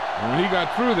blocking. And when he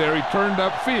got through there, he turned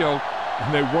upfield,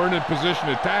 and they weren't in position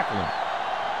to tackle him.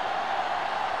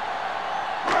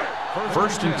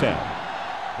 First and 10.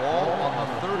 Ball on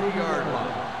the 30-yard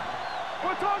line.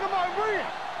 We're talking about bringing.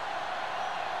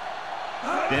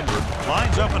 Denver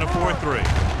lines up in a 4-3.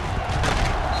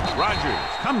 Rogers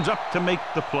comes up to make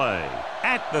the play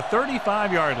at the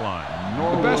 35-yard line.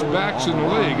 The best backs in the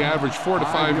league average 4 to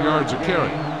 5 yards a carry.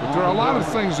 But there are a lot of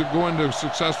things that go into a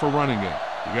successful running game.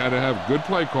 You got to have good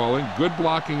play calling, good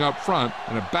blocking up front,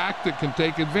 and a back that can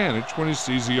take advantage when he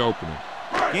sees the opening.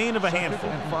 Gain of a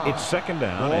handful. It's second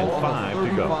down and 5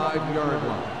 to go. 35-yard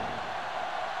line.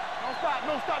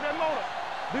 Don't stop that motor.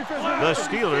 The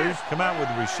Steelers come out with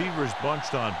receivers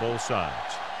bunched on both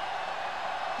sides.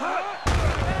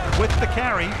 With the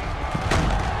carry,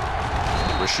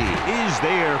 Rashid is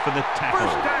there for the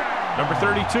tackle. Number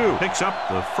 32 picks up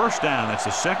the first down. That's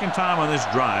the second time on this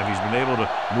drive he's been able to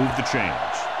move the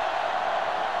chains.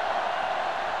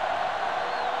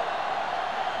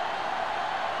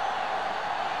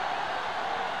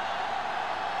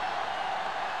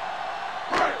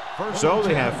 So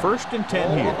they have first and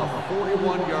 10 here. On the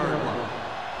 41-yard line.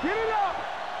 Get it up.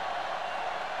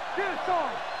 Get it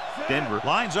started. Denver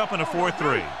lines up in a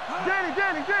 4-3. Danny.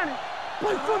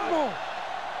 Play football.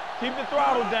 Keep the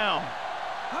throttle down.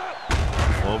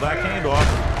 Fullback handoff.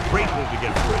 Great move to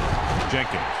get free.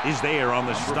 Jenkins is there on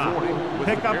the stop.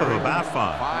 Pickup of about 5.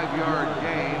 5-yard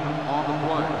gain on the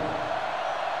play.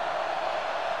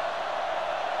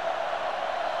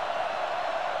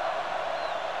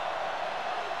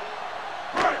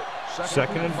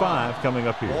 Second and 5 coming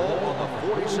up here. Ball on the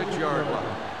 46-yard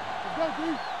line.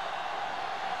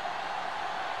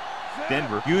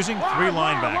 Denver using 3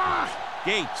 linebackers.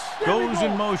 Gates goes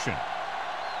in motion.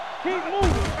 Keep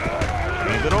moving.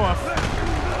 Hand it off.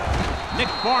 Nick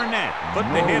Barnett put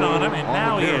the hit on him, and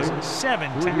now he has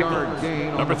 7 tackles.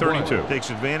 Number 32 takes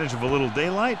advantage of a little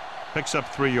daylight, picks up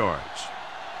 3 yards.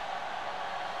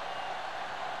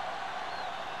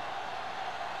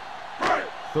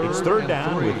 It's third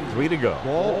down with 3 to go.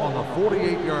 Ball on the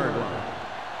 48-yard line.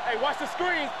 Hey, watch the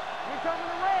screen. We coming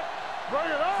to wreck. Bring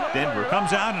it up. Denver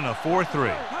comes out in a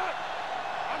 4-3. I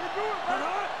can do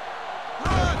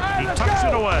it, He tucks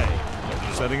it away.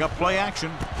 Setting up play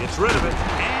action. Gets rid of it.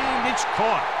 And it's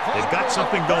caught. They've got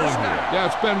something going here. Yeah,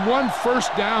 it's been one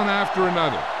first down after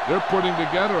another. They're putting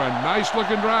together a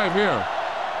nice-looking drive here.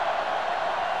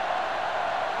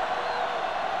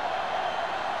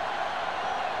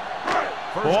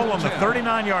 Ball on the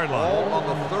 39-yard line. Ball on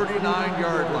the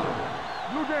 39-yard line.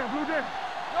 Blue jam.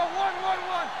 No, one.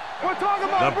 We're talking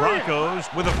about The Broncos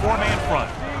with a 4-man front.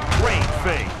 Great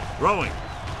fake. Throwing.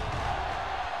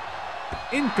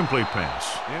 Incomplete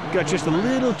pass. Got just a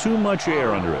little too much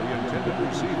air under it. The intended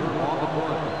receiver on the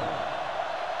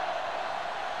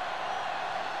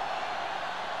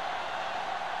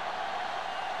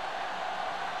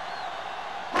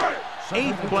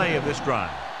play. 8th play of this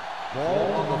drive.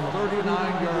 Ball on the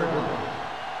 39-yard line.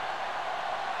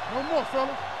 No more,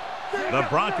 fellas. The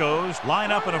Broncos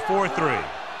line up in a 4-3.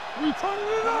 We turning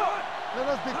it up. Let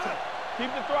us dictate.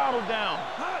 Keep the throttle down.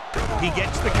 He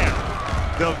gets the carry.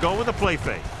 They'll go with a play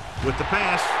fake. With the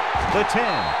pass, the 10.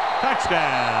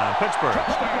 Touchdown, Pittsburgh.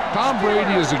 Tom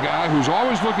Brady is a guy who's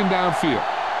always looking downfield.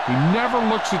 He never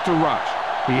looks at the rush.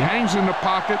 He hangs in the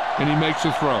pocket, and he makes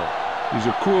a throw. He's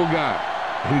a cool guy.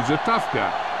 He's a tough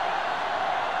guy.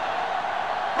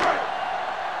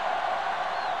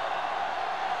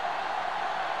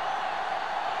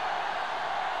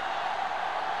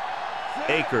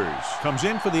 Akers comes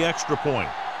in for the extra point.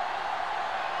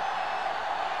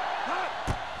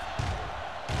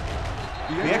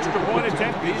 The extra point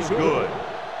attempt is good.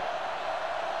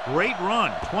 Great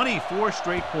run, 24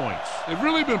 straight points. They've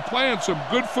really been playing some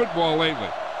good football lately.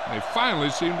 They finally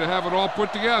seem to have it all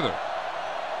put together.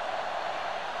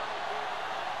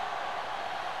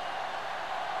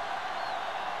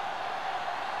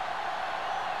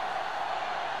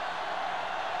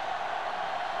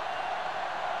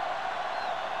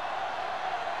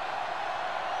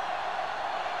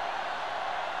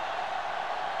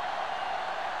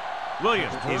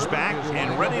 Williams is back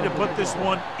and ready to put this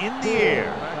one in the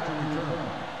air.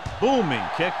 Booming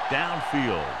kick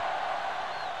downfield.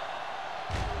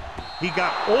 He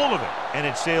got all of it, and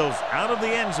it sails out of the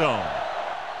end zone.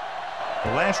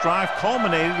 The last drive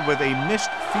culminated with a missed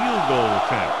field goal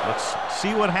attempt. Let's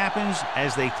see what happens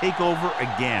as they take over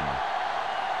again.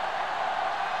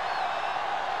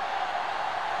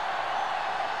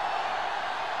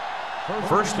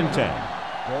 First and 10.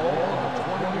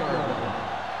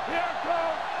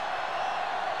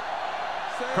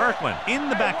 Kirkland in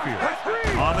the backfield.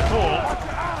 On the call.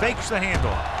 Fakes the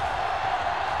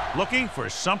handoff. Looking for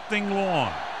something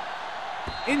long.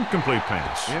 Incomplete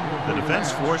pass. The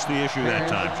defense forced the issue that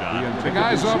time, John. The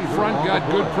guys up front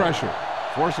got good pressure,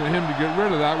 forcing him to get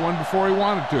rid of that one before he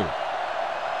wanted to.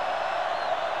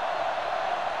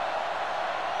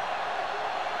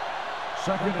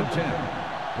 Second and 10.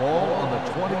 Ball on the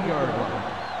 20-yard line.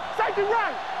 Safety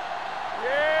right.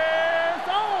 Yeah, it's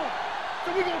on.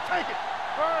 So we're going to take it.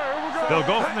 All right, here we go. They'll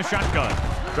go from the shotgun.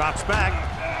 Drops back.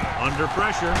 Under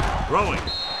pressure. Throwing.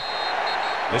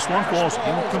 This one falls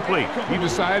incomplete. He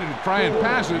decided to try and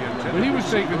pass it, but he was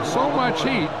taking so much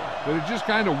heat that it just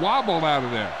kind of wobbled out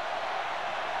of there.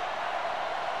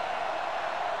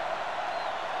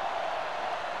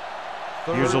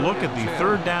 Here's a look at the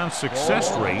third down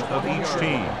success rate of each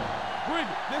team.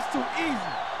 This too easy.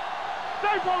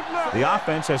 Stay both left. The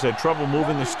offense has had trouble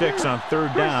moving the sticks on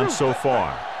third down so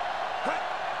far.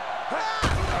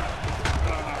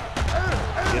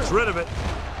 Gets rid of it.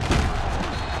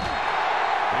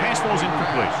 Pass falls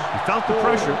incomplete. He felt the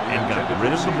pressure and got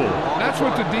rid of the ball. That's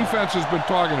what the defense has been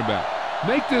talking about.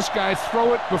 Make this guy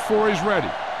throw it before he's ready.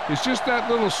 It's just that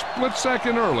little split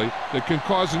second early that can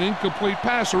cause an incomplete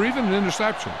pass or even an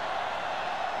interception.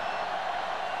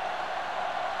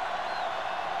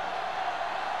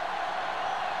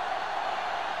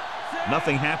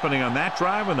 Nothing happening on that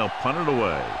drive, and they'll punt it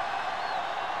away.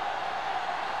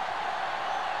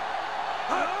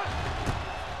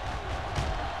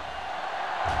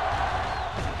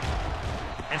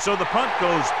 And so the punt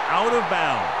goes out of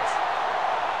bounds.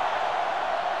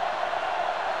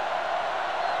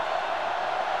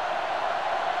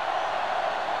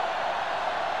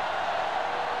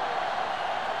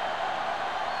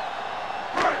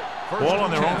 Ball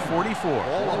on their own 44.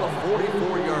 Ball on the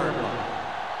 44-yard line.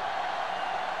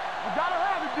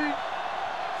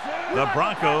 The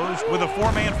Broncos with a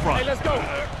four-man front. Hey, let's go.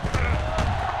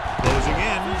 Closing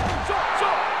in.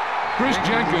 Chris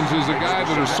Jenkins is a guy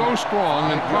that is so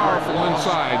strong and powerful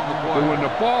inside that when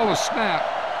the ball is snapped,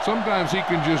 sometimes he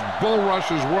can just bull rush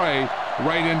his way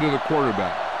right into the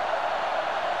quarterback.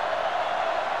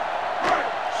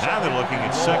 Now they're looking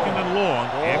at second and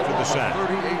long after the sack.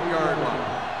 38-yard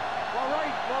line.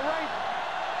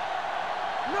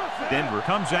 Denver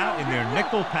comes out in their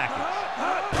nickel package.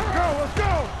 Let's go.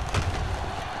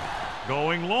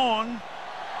 Going long.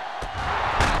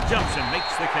 Jumps and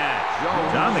makes the catch.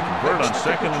 John, they convert on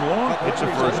second and long. It's a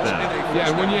first down.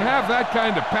 Yeah, when you have that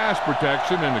kind of pass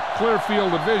protection and a clear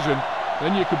field of vision,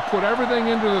 then you can put everything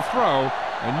into the throw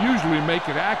and usually make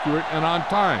it accurate and on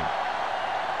time.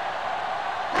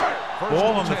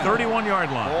 Ball on the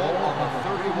 31-yard line. Ball on the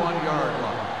 31-yard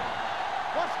line.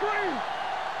 What screen?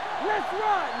 Let's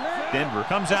run, man. Denver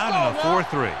comes out in a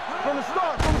 4-3. From the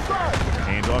start.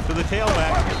 Hand off to the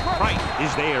tailback. Wright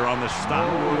is there on the stop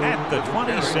at the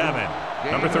 27.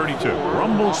 Number 32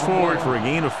 rumbles forward for a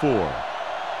gain of 4.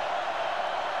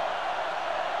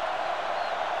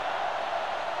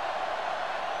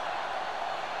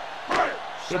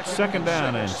 It's second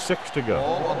down and 6 to go.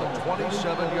 Ball on the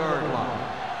 27-yard line.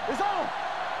 It's on.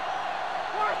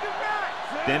 Work it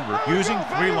back. Denver using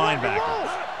 3 linebackers.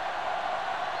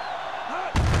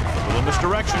 A little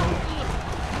misdirection.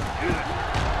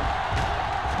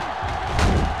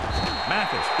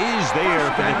 Mathis is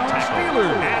there for the tackle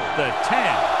at the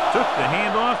 10. Took the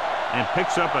handoff and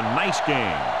picks up a nice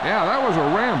gain. Yeah, that was a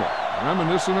ramble,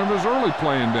 reminiscent of his early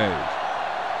playing days.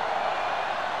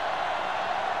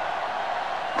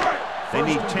 They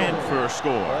need 10 for a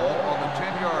score. Ball on the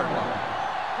 10-yard line.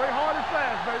 Play hard and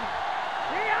fast, baby.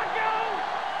 Here I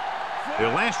go.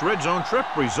 Their last red zone trip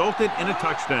resulted in a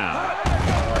touchdown.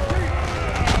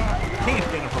 Can't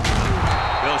get it from the top.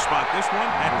 They'll spot this one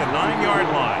at the 9-yard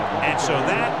line. And so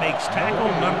that makes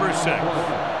tackle number 6.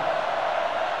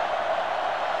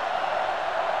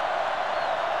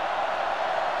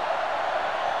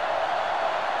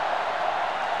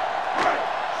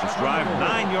 This drive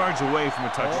 9 yards away from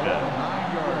a touchdown.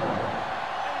 9-yard line.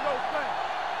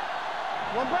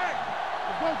 One back.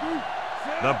 Let's go, dude.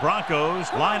 The Broncos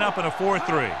line up in a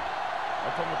 4-3.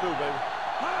 I'm coming through, baby.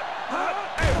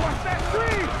 Hey, watch that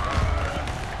screen.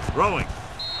 Throwing.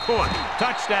 Caught.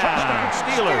 Touchdown.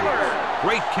 Steelers.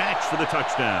 Great catch for the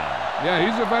touchdown. Yeah,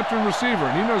 he's a veteran receiver,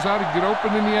 and he knows how to get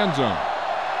open in the end zone.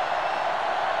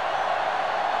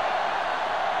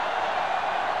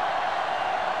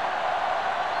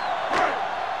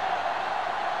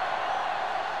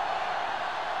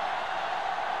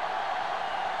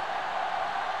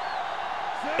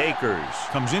 Akers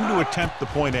comes in to attempt the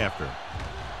point after.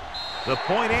 The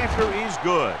point after is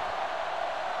good.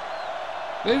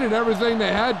 They did everything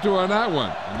they had to on that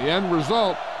one, and the end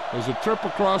result was a trip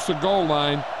across the goal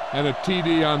line and a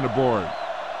TD on the board.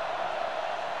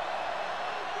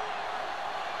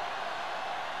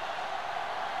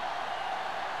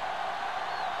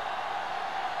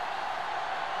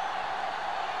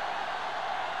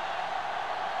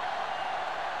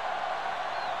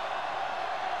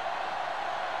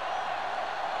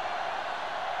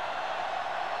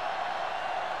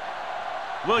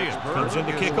 Williams comes in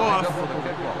to kick off.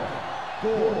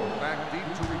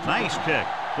 Nice kick.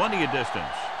 Plenty of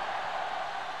distance.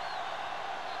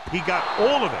 He got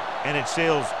all of it, and it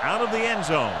sails out of the end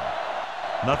zone.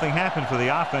 Nothing happened for the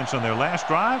offense on their last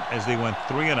drive as they went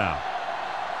 3 and out.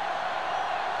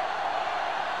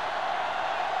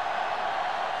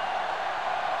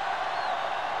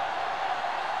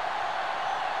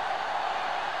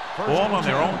 Ball on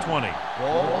their own 20.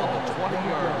 Ball on the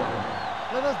 20-yard line.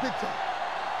 Let us dictate.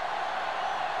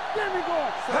 There we go.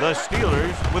 The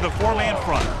Steelers with a 4-man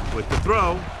front. With the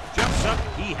throw, jumps up,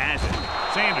 he has it.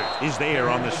 Sanders is there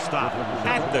on the stop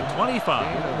at the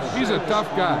 25. He's a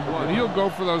tough guy, and he'll go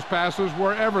for those passes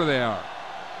wherever they are.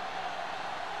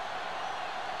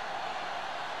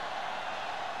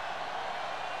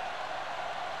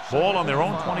 Ball on their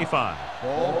own 25.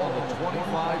 Ball on the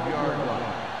 25-yard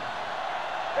line.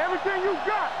 Everything you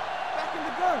got. Back in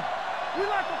the gun. We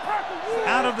like a pack of wood.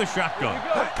 Out of the shotgun.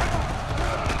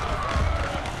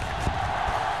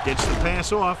 Gets the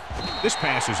pass off. This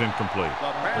pass is incomplete.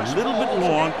 A little bit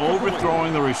long,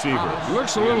 overthrowing the receiver. He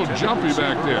looks a little jumpy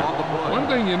back there. One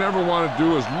thing you never want to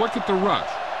do is look at the rush.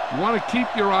 You want to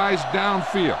keep your eyes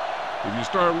downfield. If you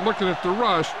start looking at the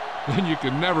rush, then you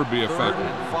can never be effective. 3rd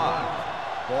and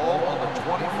 5. Ball on the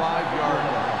 25-yard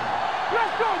line.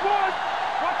 Let's go, boys.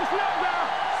 Watch the snap down.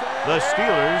 The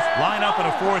Steelers line up in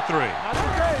a 4-3.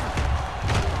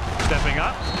 Stepping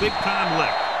up, big-time lick.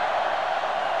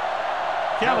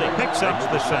 Kelly picks up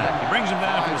the sack. He brings him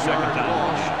down for the second time.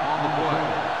 On the play.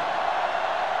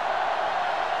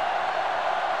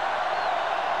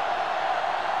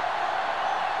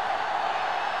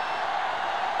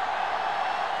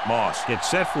 Moss gets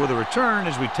set for the return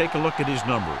as we take a look at his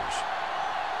numbers.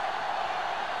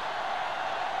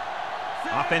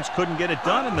 Offense couldn't get it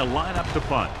done, and they'll line up to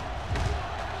punt.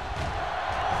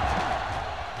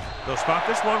 They'll spot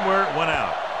this one where it went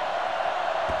out.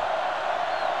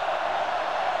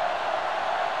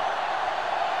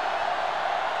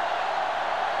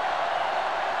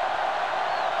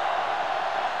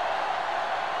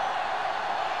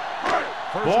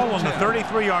 Ball on the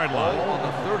 33-yard line. Ball on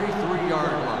the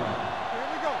 33-yard line. Here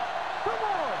we go. Come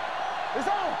on. It's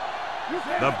on.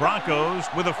 The Broncos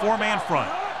with a 4-man front.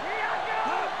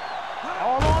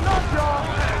 All on us, y'all.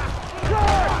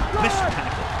 Missed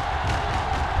tackle.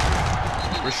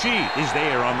 Rashid is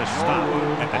there on the stop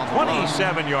at the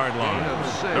 27-yard line.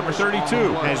 Number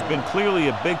 32 has been clearly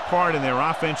a big part in their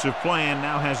offensive plan.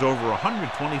 Now has over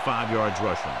 125 yards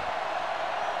rushing.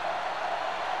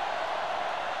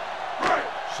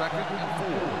 2nd and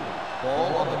 4.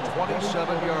 Ball on the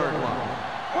 27-yard line.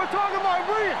 We're talking about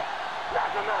Rhea.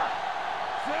 Knock him out.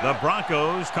 The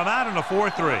Broncos come out in a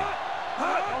 4-3.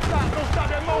 Don't stop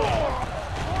that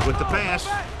move. With the pass,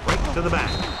 right to the back.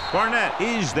 Barnett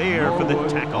is there for the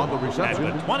tackle on the reception.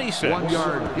 at the 26. 1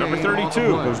 yard Number gain 32 on the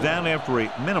play. goes down after a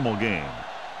minimal gain.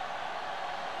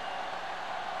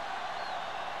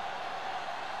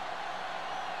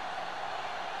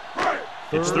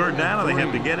 It's 3rd down, and they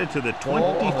have to get it to the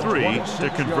 23 to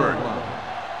convert.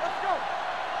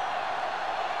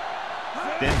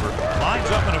 Denver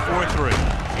lines up in a 4-3.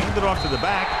 Hand it off to the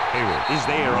back. Hayward is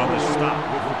there on the stop.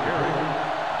 With the carry.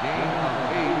 Gain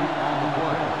of 8 on the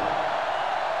play.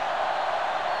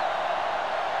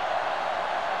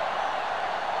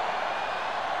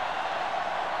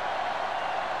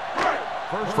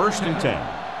 First and 10.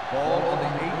 Ball on the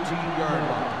 18-yard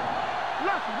line.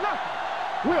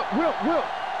 Will.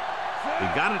 They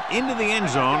got it into the end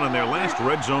zone on their last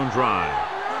red zone drive.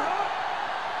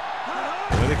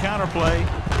 With a counterplay.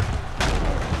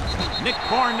 Nick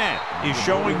Barnett is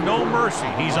showing no mercy.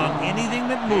 He's on anything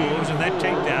that moves, and that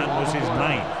takedown was his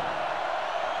 9th.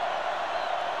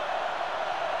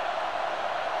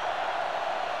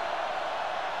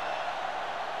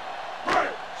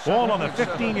 Ball on the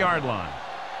 15-yard line.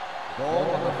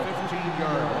 Ball on the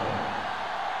 15-yard line.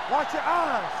 Watch your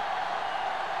eyes.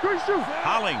 Good shoot.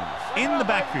 Hollings in the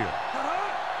backfield.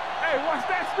 Hey, watch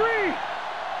that screen.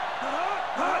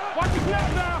 Watch the snap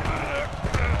now.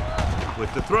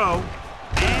 With the throw,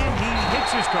 and he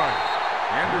hits his target.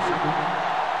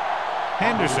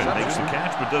 Henderson makes the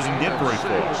catch but doesn't get very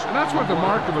far. And that's what the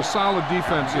mark of a solid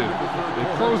defense is. They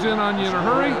close in on you in a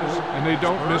hurry, and they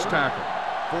don't miss tackle.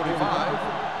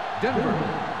 45, Denver.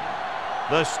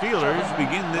 The Steelers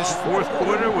begin this fourth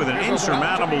quarter with an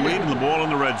insurmountable lead in the ball in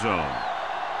the red zone.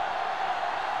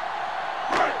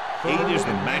 8 is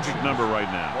the magic number right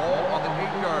now. Ball on the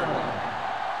 8-yard line.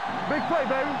 Big play,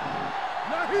 baby.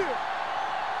 Not here.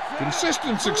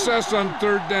 Consistent success on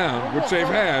third down, which they've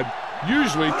had,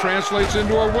 usually translates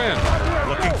into a win.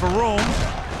 Looking for room.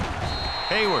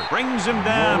 Hayward brings him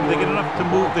down. They get enough to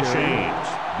move the chains.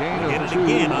 They get it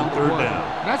again on third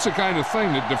down. That's the kind of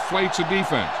thing that deflates a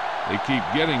defense. They keep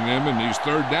getting them in these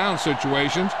third down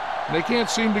situations, and they can't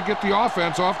seem to get the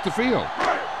offense off the field.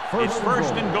 It's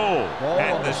first and goal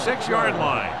at the 6-yard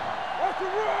line. Watch the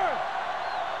run.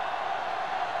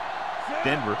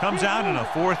 Denver comes out in a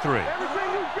 4-3.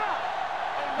 Everything you got.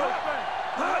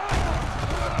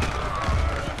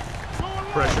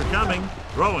 Pressure coming,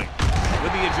 throwing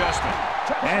with the adjustment.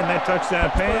 And that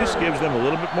touchdown pass gives them a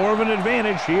little bit more of an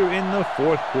advantage here in the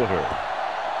fourth quarter.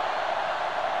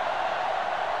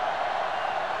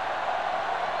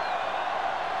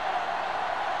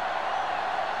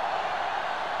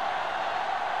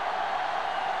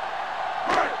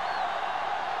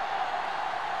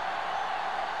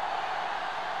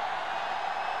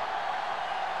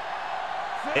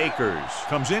 Akers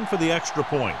comes in for the extra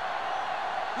point.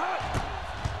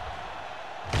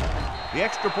 The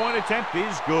extra point attempt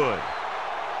is good.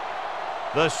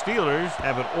 The Steelers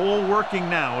have it all working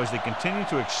now as they continue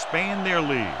to expand their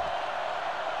lead.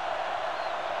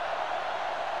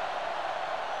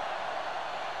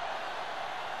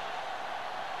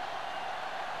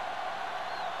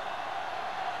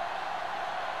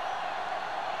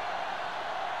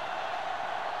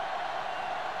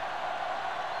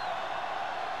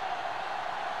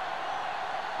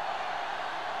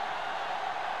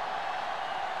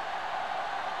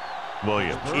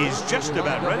 Williams is just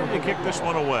about ready to kick this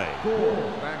one away.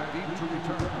 Back deep to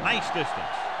return. Nice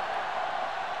distance.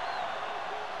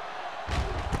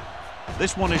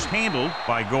 This one is handled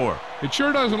by Gore. It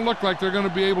sure doesn't look like they're going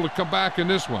to be able to come back in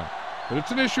this one, but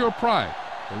it's an issue of pride.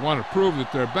 They want to prove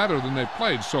that they're better than they've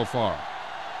played so far.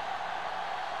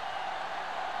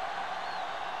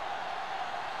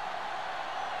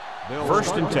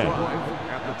 First and 10.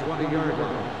 At the 20-yard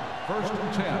line. First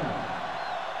and 10.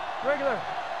 Regular.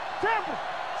 Temple.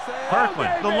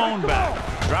 Parkland, the lone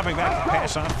back, dropping back to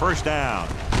pass on first down.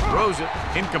 Throws it,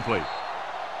 incomplete.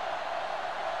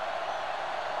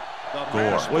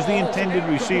 Gore was the intended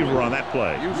receiver on that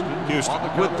play. Houston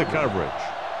with the coverage.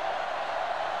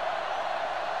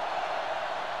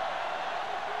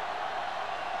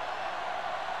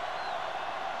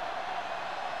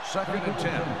 Second and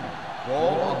 10.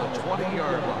 Ball on the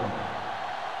 20-yard line.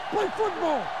 Play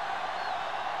football.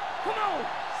 Come on.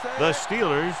 The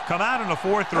Steelers come out in a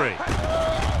 4-3.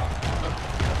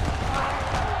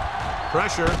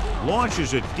 Pressure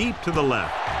launches it deep to the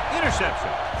left.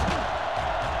 Interception.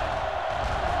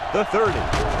 The 30.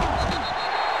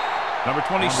 Number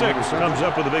 26 comes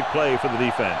up with a big play for the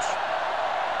defense.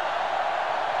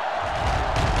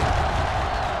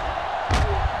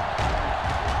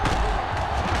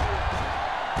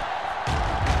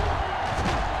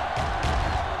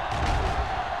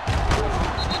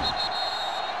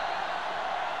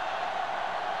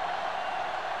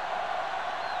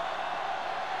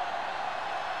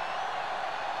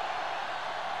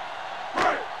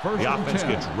 The offense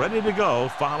gets ready to go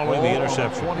following the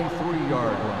interception.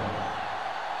 23-yard line.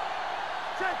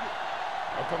 Check it.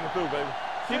 I'm coming through, baby.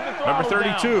 Keep the Number throttle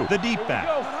 32, down. the deep back.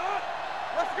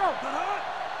 Let's go.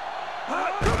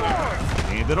 Come on.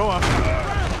 Hand it off.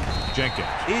 Jenkins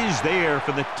is there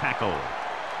for the tackle.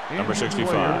 Number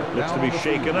 65 looks to be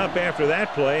shaken up after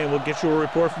that play, and we'll get you a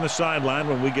report from the sideline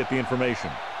when we get the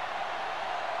information.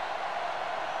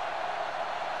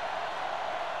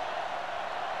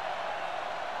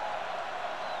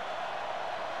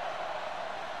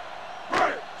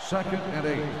 Second and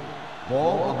 8.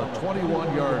 Ball on the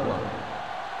 21-yard line.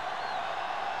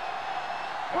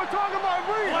 We're talking about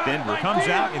Reed. Denver comes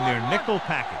out in their nickel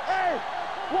package. Hey,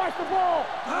 watch the ball.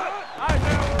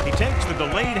 He takes the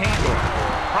delayed handoff.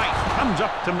 Price comes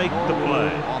up to make the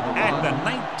play at the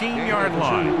 19-yard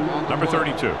line. Number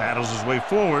 32 battles his way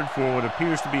forward for what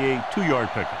appears to be a 2-yard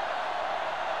pickup.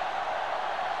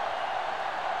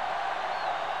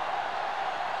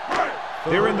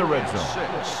 They're in the red zone.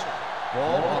 6.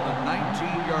 Ball on the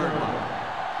 19-yard line.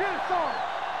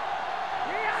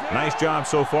 Nice job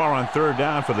so far on third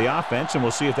down for the offense, and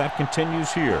we'll see if that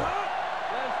continues here.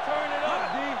 Let's turn it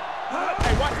up, D.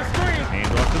 Hey, watch the screen.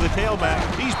 Hand off to the tailback.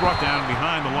 He's brought down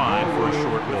behind the line for a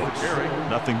short loss.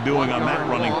 Nothing doing on that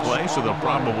running play, so they'll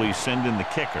probably send in the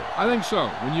kicker. I think so.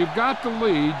 When you've got the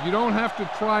lead, you don't have to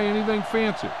try anything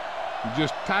fancy. You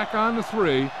just tack on the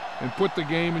 3 and put the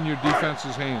game in your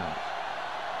defense's hands.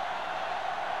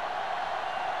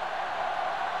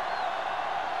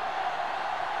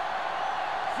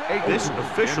 This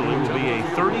officially will be a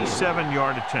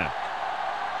 37-yard attempt.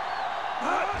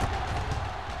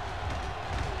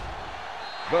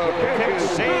 The kick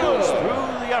sails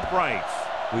through the uprights.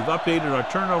 We've updated our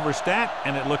turnover stat,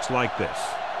 and it looks like this.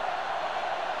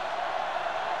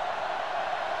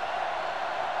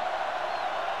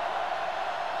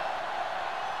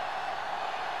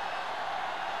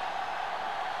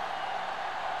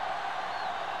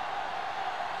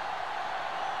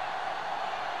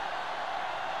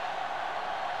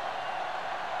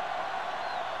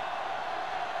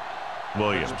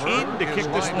 Williams in to kick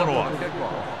this one off.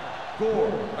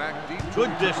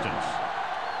 Good distance.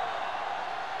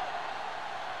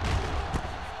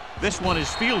 This one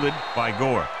is fielded by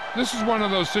Gore. This is one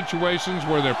of those situations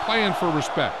where they're playing for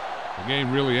respect. The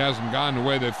game really hasn't gone the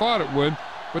way they thought it would,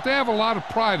 but they have a lot of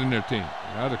pride in their team.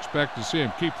 And I'd expect to see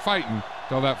them keep fighting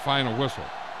till that final whistle.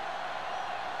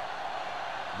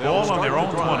 Ball on their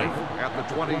own 20. At the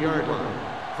 20-yard line.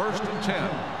 1st and 10.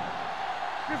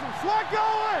 Get some slack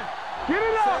going. Get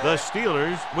it up. The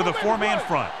Steelers with a 4-man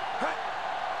front.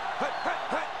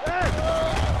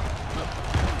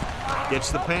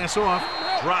 Gets the pass off,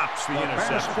 drops the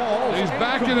interception. He's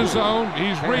back in his zone.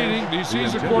 He's reading. He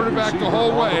sees the quarterback the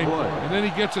whole way, and then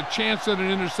he gets a chance at an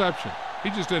interception.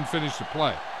 He just didn't finish the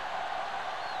play.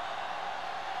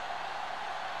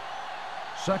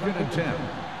 2nd and 10.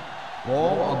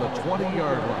 Ball on the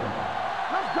 20-yard line.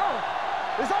 Let's go.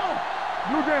 It's on.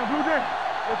 Blue down.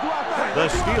 The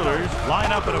Steelers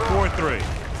line up in a 4-3.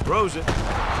 Throws it.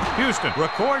 Houston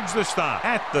records the stop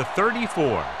at the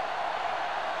 34.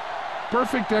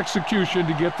 Perfect execution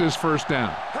to get this first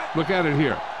down. Look at it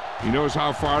here. He knows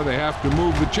how far they have to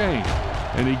move the chain,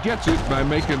 and he gets it by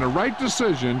making the right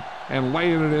decision and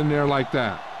laying it in there like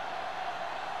that.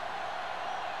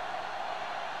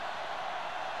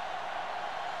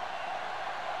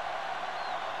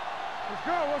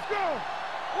 Let's go.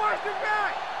 Watch the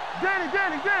back. Danny.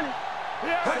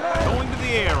 Yeah. Going to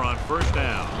the air on first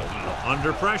down.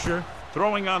 Under pressure,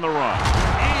 throwing on the run.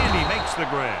 And he makes the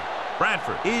grab.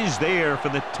 Bradford is there for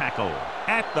the tackle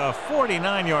at the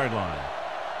 49-yard line.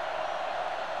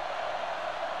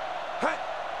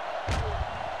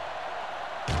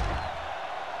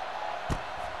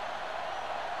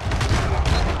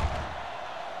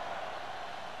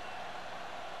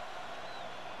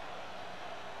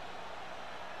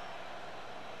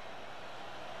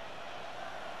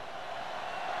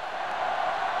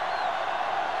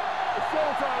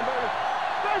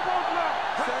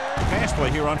 Pass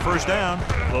play here on first down.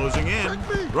 Closing in.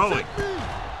 Throwing.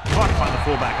 Caught by the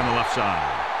fullback on the left side.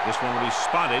 This one will be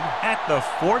spotted at the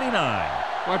 49.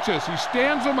 Watch this. He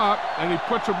stands him up, and he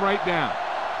puts him right down.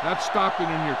 That's stopping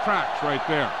in your tracks right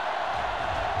there.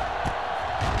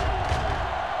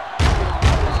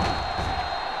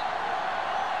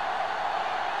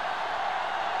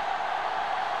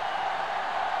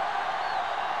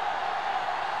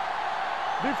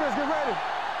 Defense, get ready.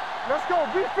 Let's go.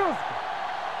 Be physical.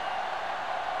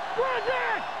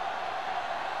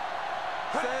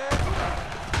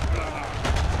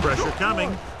 Pressure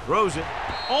coming. Throws it.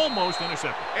 Almost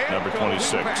intercepted. Number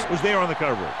 26 was there on the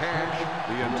coverage. Cash,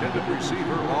 the intended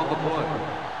receiver on the play.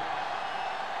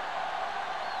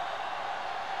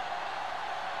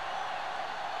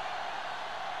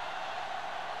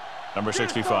 Number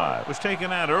 65 was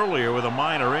taken out earlier with a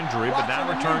minor injury, but now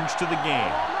returns to the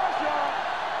game.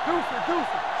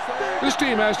 This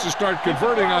team has to start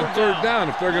converting on third down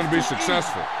if they're going to be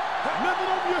successful.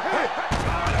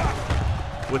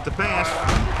 With the pass,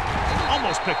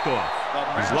 almost picked off.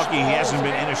 He's lucky he hasn't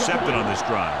been intercepted on this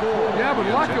drive. Yeah, but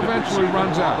luck eventually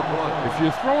runs out. If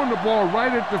you're throwing the ball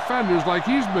right at defenders like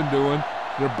he's been doing,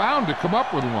 they're bound to come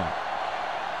up with one.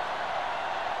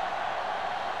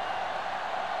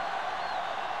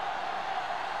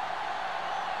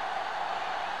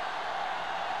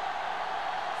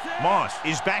 Moss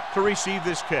is back to receive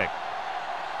this kick.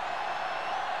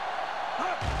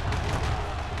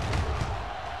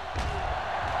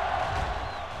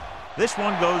 This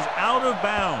one goes out of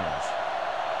bounds.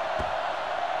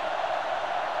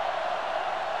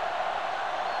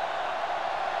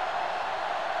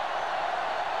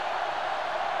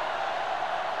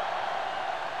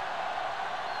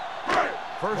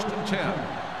 First and 10.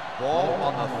 Ball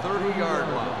on the 30-yard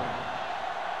line.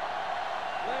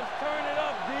 Let's turn it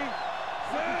up,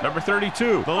 D. Number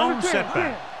 32, the lone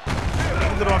setback.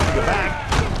 Handed it off to the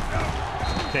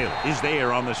back. Taylor is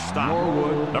there on the stop.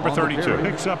 Norwood Number on the 32 carry.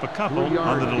 picks up a couple 3-yard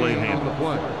on the delayed gain on the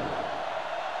handle. play.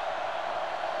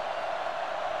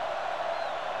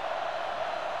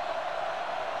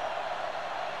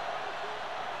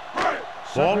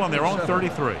 Ball on their own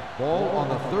 33. Ball on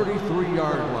the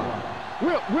 33-yard line.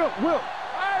 Whip. All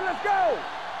right, let's go.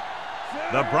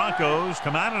 The Broncos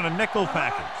come out in a nickel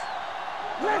package.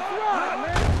 Let's run,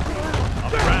 man. On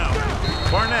the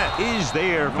ground, Barnett is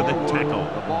there for the tackle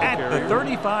at the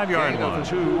 35-yard Gain of line.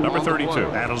 2 Number on the 32 play.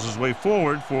 battles his way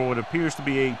forward for what appears to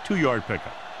be a 2-yard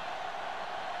pickup.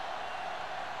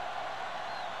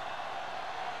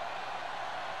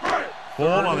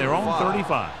 Ball on their own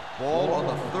 35. Ball on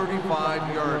the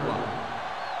 35-yard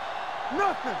line.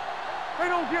 Nothing. They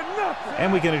don't get nothing.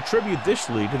 And we can attribute this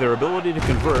lead to their ability to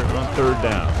convert on third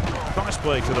down. Cross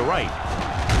play to the right.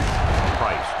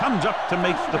 Price comes up to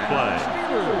make the play.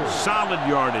 Solid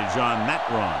yardage on that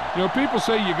run. You know, people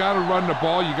say you got to run the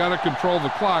ball, you got to control the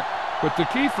clock, but the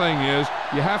key thing is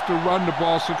you have to run the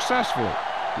ball successfully.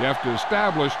 You have to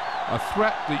establish a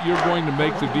threat that you're going to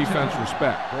make the defense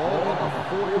respect. Ball on the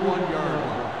 41-yard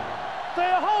line. Stay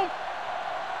at home.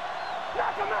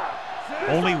 Knock him out.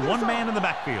 Only one man in the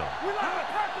backfield. We like to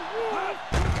practice rules.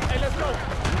 Hey, let's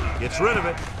go. Gets rid of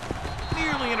it.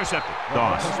 Nearly intercepted.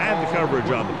 Doss had the coverage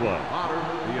on the play. Potter,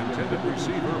 the intended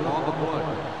receiver on the play.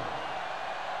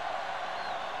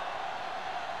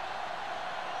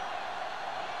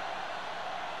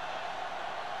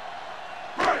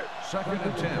 Second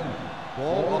and 10.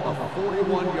 Ball on the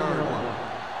 41-yard line.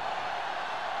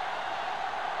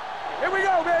 Here we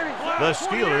go, baby. The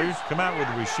Steelers come out with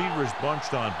receivers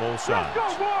bunched on both Let's go,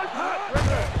 sides.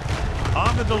 boys.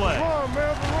 On the delay, Run,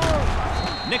 man,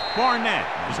 run. Nick Barnett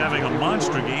is having a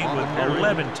monster game with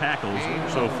 11 tackles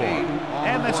so far.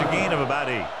 And that's a gain of about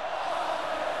 8.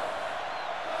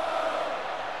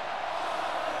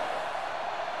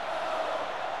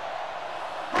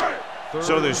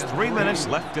 So there's 3 minutes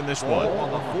left in this Ball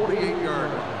one. on the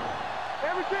 48-yard line.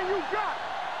 Everything you got.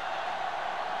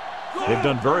 They've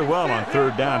done very well on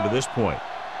third down to this point.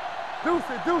 Deuce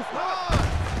it.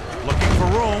 Looking for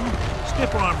room.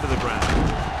 Stiff arm to the ground.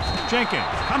 Jenkins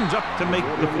comes up to make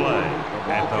the play.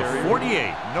 At the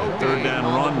 48. Third down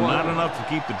run, not enough to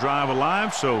keep the drive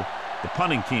alive, so the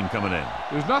punting team coming in.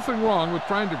 There's nothing wrong with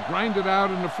trying to grind it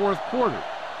out in the fourth quarter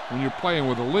when you're playing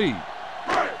with a lead.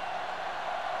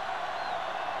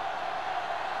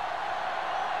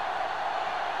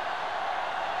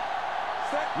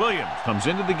 Williams comes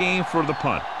into the game for the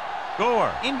punt.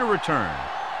 Gore into return.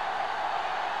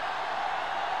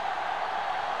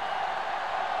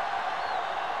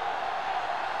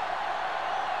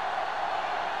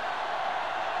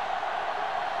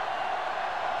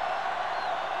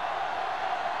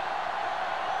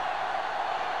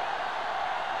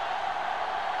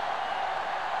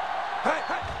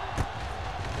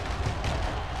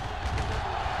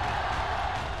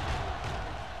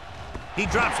 He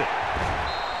drops it.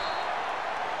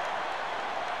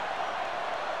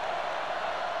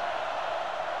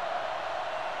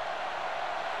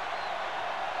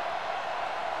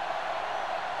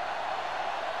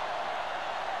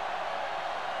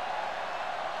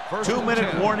 First 2-minute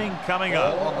and 10. warning coming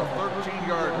Ball up. on the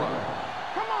 13-yard line.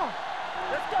 Come on.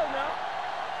 Let's go now.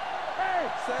 Hey.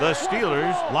 The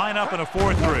Steelers line up in a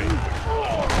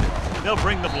 4-3. They'll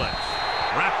bring the blitz.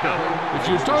 Wrapped up. If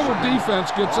your total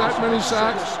defense gets that many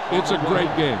sacks, it's a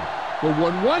great game. But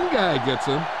when one guy gets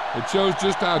them, it shows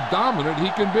just how dominant he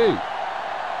can be.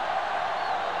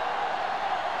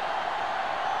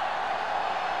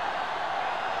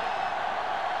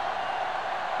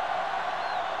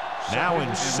 Now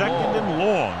in second and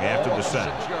long after the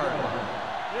sack. 6-yard line.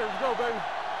 Here we go, baby.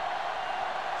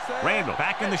 Randall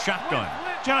back in the shotgun.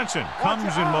 Johnson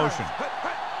comes in motion.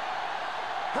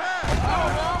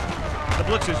 The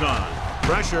blitz is on.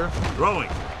 Pressure, throwing.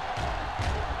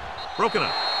 Broken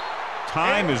up.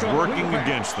 Time is working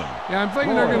against them. Yeah, I'm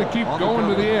thinking they're going to keep going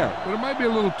to the air, but it might be a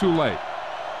little too late.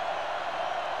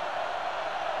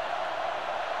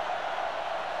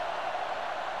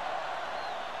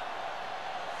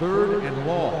 Third and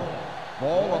long.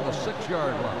 Ball on the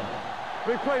 6-yard line.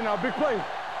 Big play now, big play.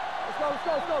 Let's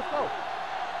go.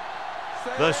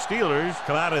 The Steelers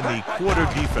come out in the quarter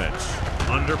defense.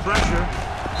 Under pressure.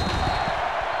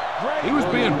 He was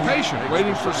being patient,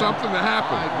 waiting for something to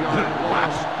happen. 5-yard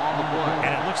loss on the play.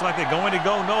 And it looks like they're going to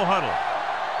go no huddle.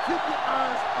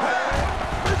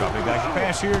 Dropping back to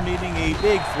pass here, needing a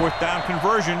big fourth down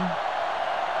conversion.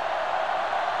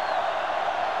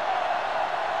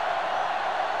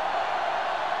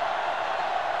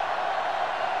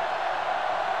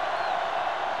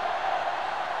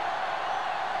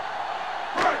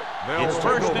 It's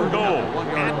first and goal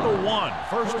at the 1.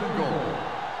 First and goal.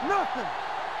 Nothing.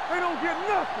 They don't get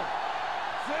nothing.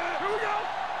 Here we go.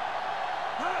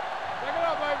 Check it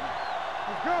out, baby.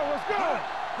 Let's go, let's go.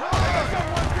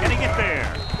 Can he get there?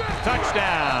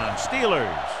 Touchdown,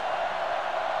 Steelers.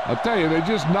 I'll tell you, they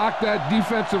just knocked that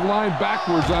defensive line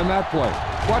backwards on that play.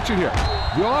 Watch it here.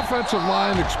 The offensive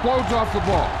line explodes off the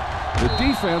ball. The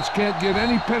defense can't get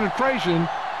any penetration,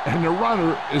 and the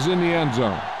runner is in the end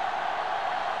zone.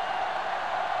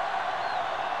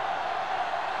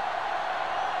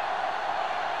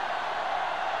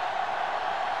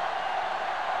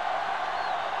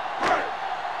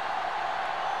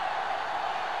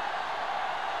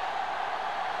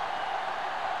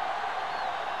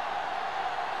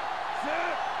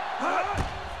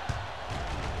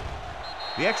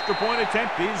 The extra point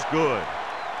attempt is good.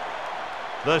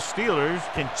 The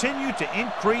Steelers continue to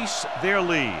increase their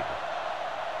lead.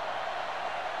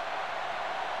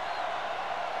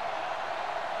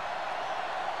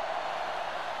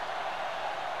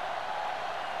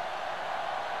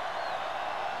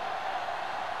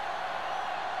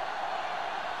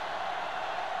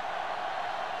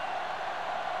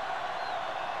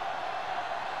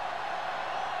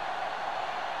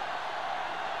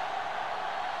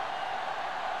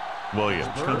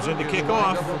 Williams comes in to kick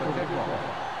off.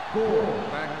 Goal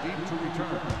back deep to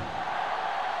return.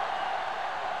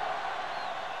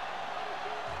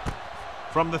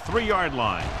 From the 3-yard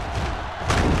line.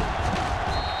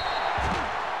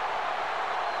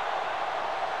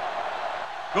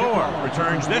 Gore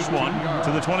returns this one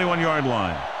to the 21-yard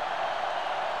line.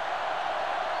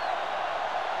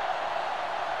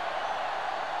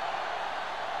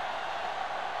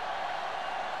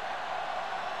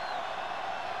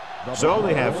 So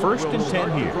they have first and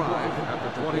 10 here.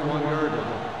 At the 21-yard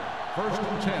line. First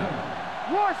and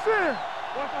 10. Watch in.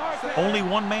 Only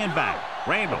one man back.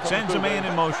 Randall sends a man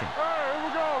in motion. Hey, here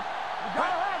we go. You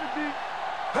gotta have it,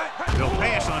 D. He'll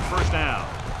pass on first down.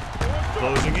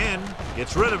 Closing in,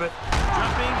 gets rid of it,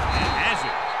 jumping, and has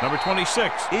it. Number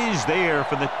 26 is there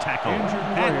for the tackle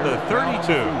at the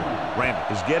 32.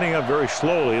 Randall is getting up very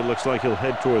slowly. It looks like he'll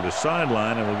head toward the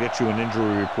sideline, and we'll get you an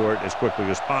injury report as quickly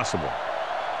as possible.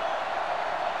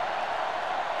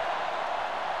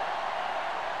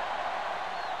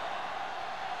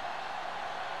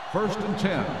 First and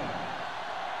 10.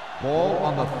 Ball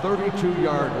on the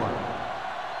 32-yard line.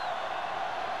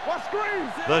 What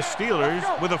screens? The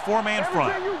Steelers with a 4-man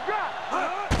front. Everything you got.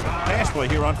 Pass play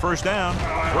here on first down.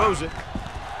 Throws it.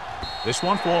 This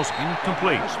one falls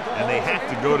incomplete, and they have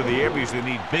to go to the air because they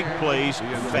need big plays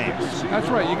fast. That's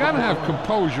right. You got to have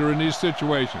composure in these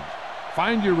situations.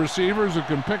 Find your receivers who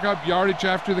can pick up yardage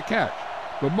after the catch.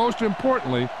 But most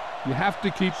importantly, you have to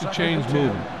keep the chains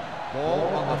moving. Ball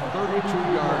on the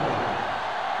 32-yard line.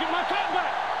 Get my cat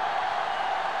back.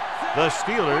 The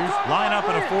Steelers line up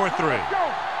in a 4-3. Let's go.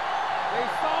 They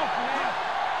soft, man.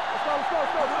 Let's go, let's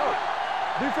go, let's go.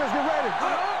 Defense, get ready.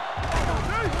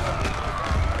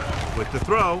 With the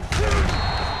throw.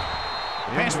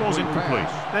 Pass ball's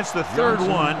incomplete. That's the third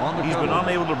one he's been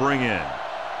unable to bring in.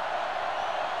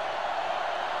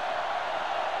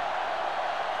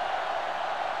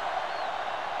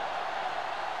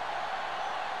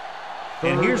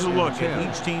 And here's a look at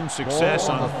each team's success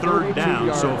on third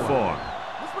down so far.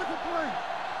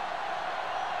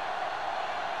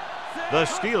 The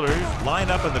Steelers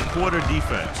line up in the quarter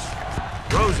defense.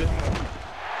 Throws it.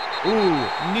 Ooh,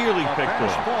 nearly picked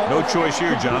off. No choice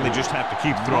here, John. They just have to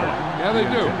keep throwing. Yeah, they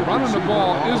do. Running the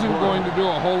ball isn't going to do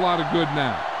a whole lot of good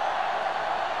now.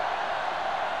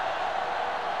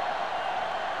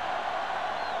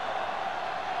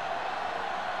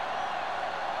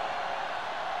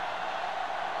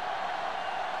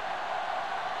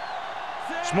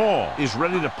 Small is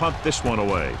ready to punt this one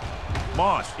away.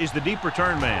 Moss is the deep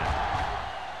return man.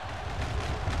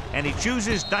 And he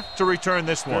chooses not to return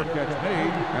this one. Catch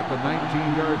made at the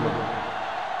 19-yard line.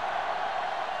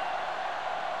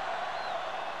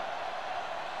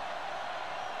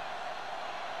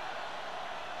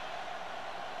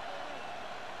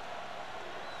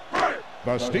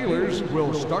 The Steelers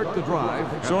will start the drive.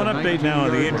 So an update now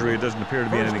on the injury. It doesn't appear to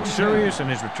be anything serious, and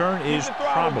his return is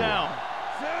probable.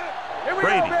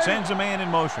 Brady sends a man in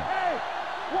motion. Hey,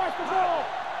 watch the ball.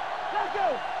 Let's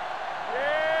go.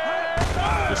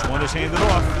 This one is handed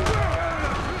off.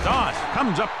 Doss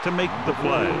comes up to make the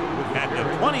play at the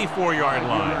 24-yard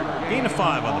line. Gain of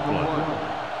 5 on the play.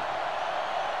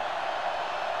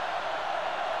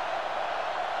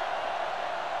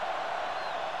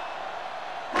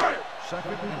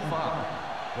 Second and 5.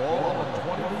 Ball on the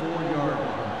 24-yard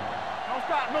line.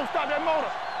 Don't stop that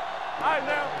motor. All right,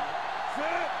 now.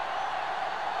 Set.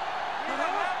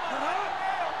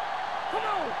 Come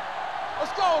on.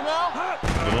 Let's go now.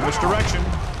 Little misdirection.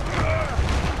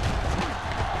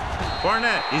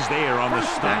 Barnett is there on the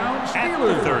stop at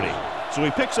the 30. So he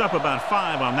picks up about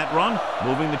 5 on that run,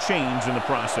 moving the chains in the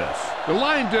process. The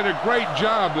line did a great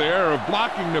job there of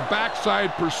blocking the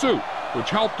backside pursuit, which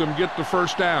helped them get the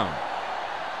first down.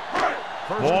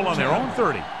 Ball on their own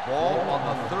 30. Ball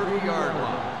on the 30-yard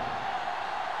line.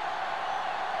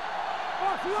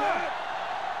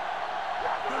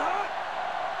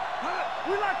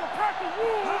 We like a pack of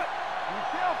wolves. Be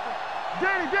careful.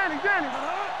 Danny.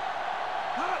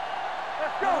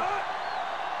 Let's go.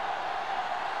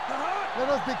 Let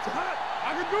us dictate.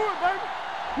 I can do it, baby.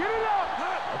 Get it up.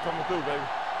 I'm coming through, baby.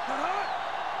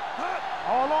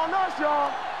 All on us,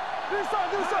 y'all. Do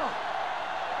something.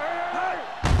 Hey.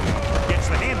 Gets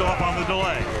the handoff on the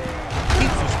delay.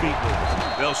 Keeps his feet moving.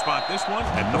 They'll spot this one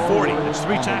at the 40. It's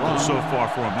 3 tackles so far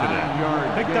for him today.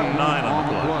 Picked up 9 on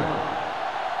the play.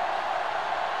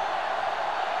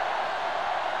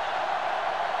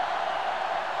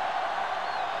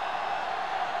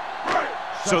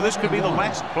 So this could be the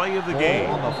last play of the game.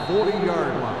 On the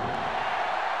 40-yard line.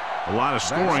 A lot of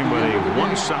scoring, but a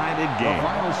one-sided The game.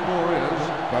 final score is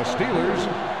the Steelers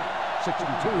 62,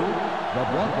 the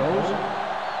Broncos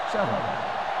 7.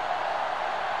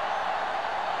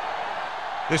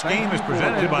 This game is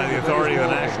presented by the authority of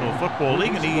the National Football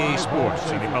League and EA Sports.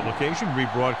 Any publication,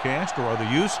 rebroadcast, or other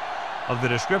use of the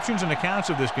descriptions and accounts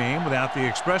of this game without the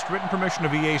expressed written permission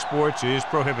of EA Sports is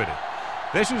prohibited.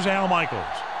 This is Al Michaels.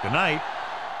 Good night.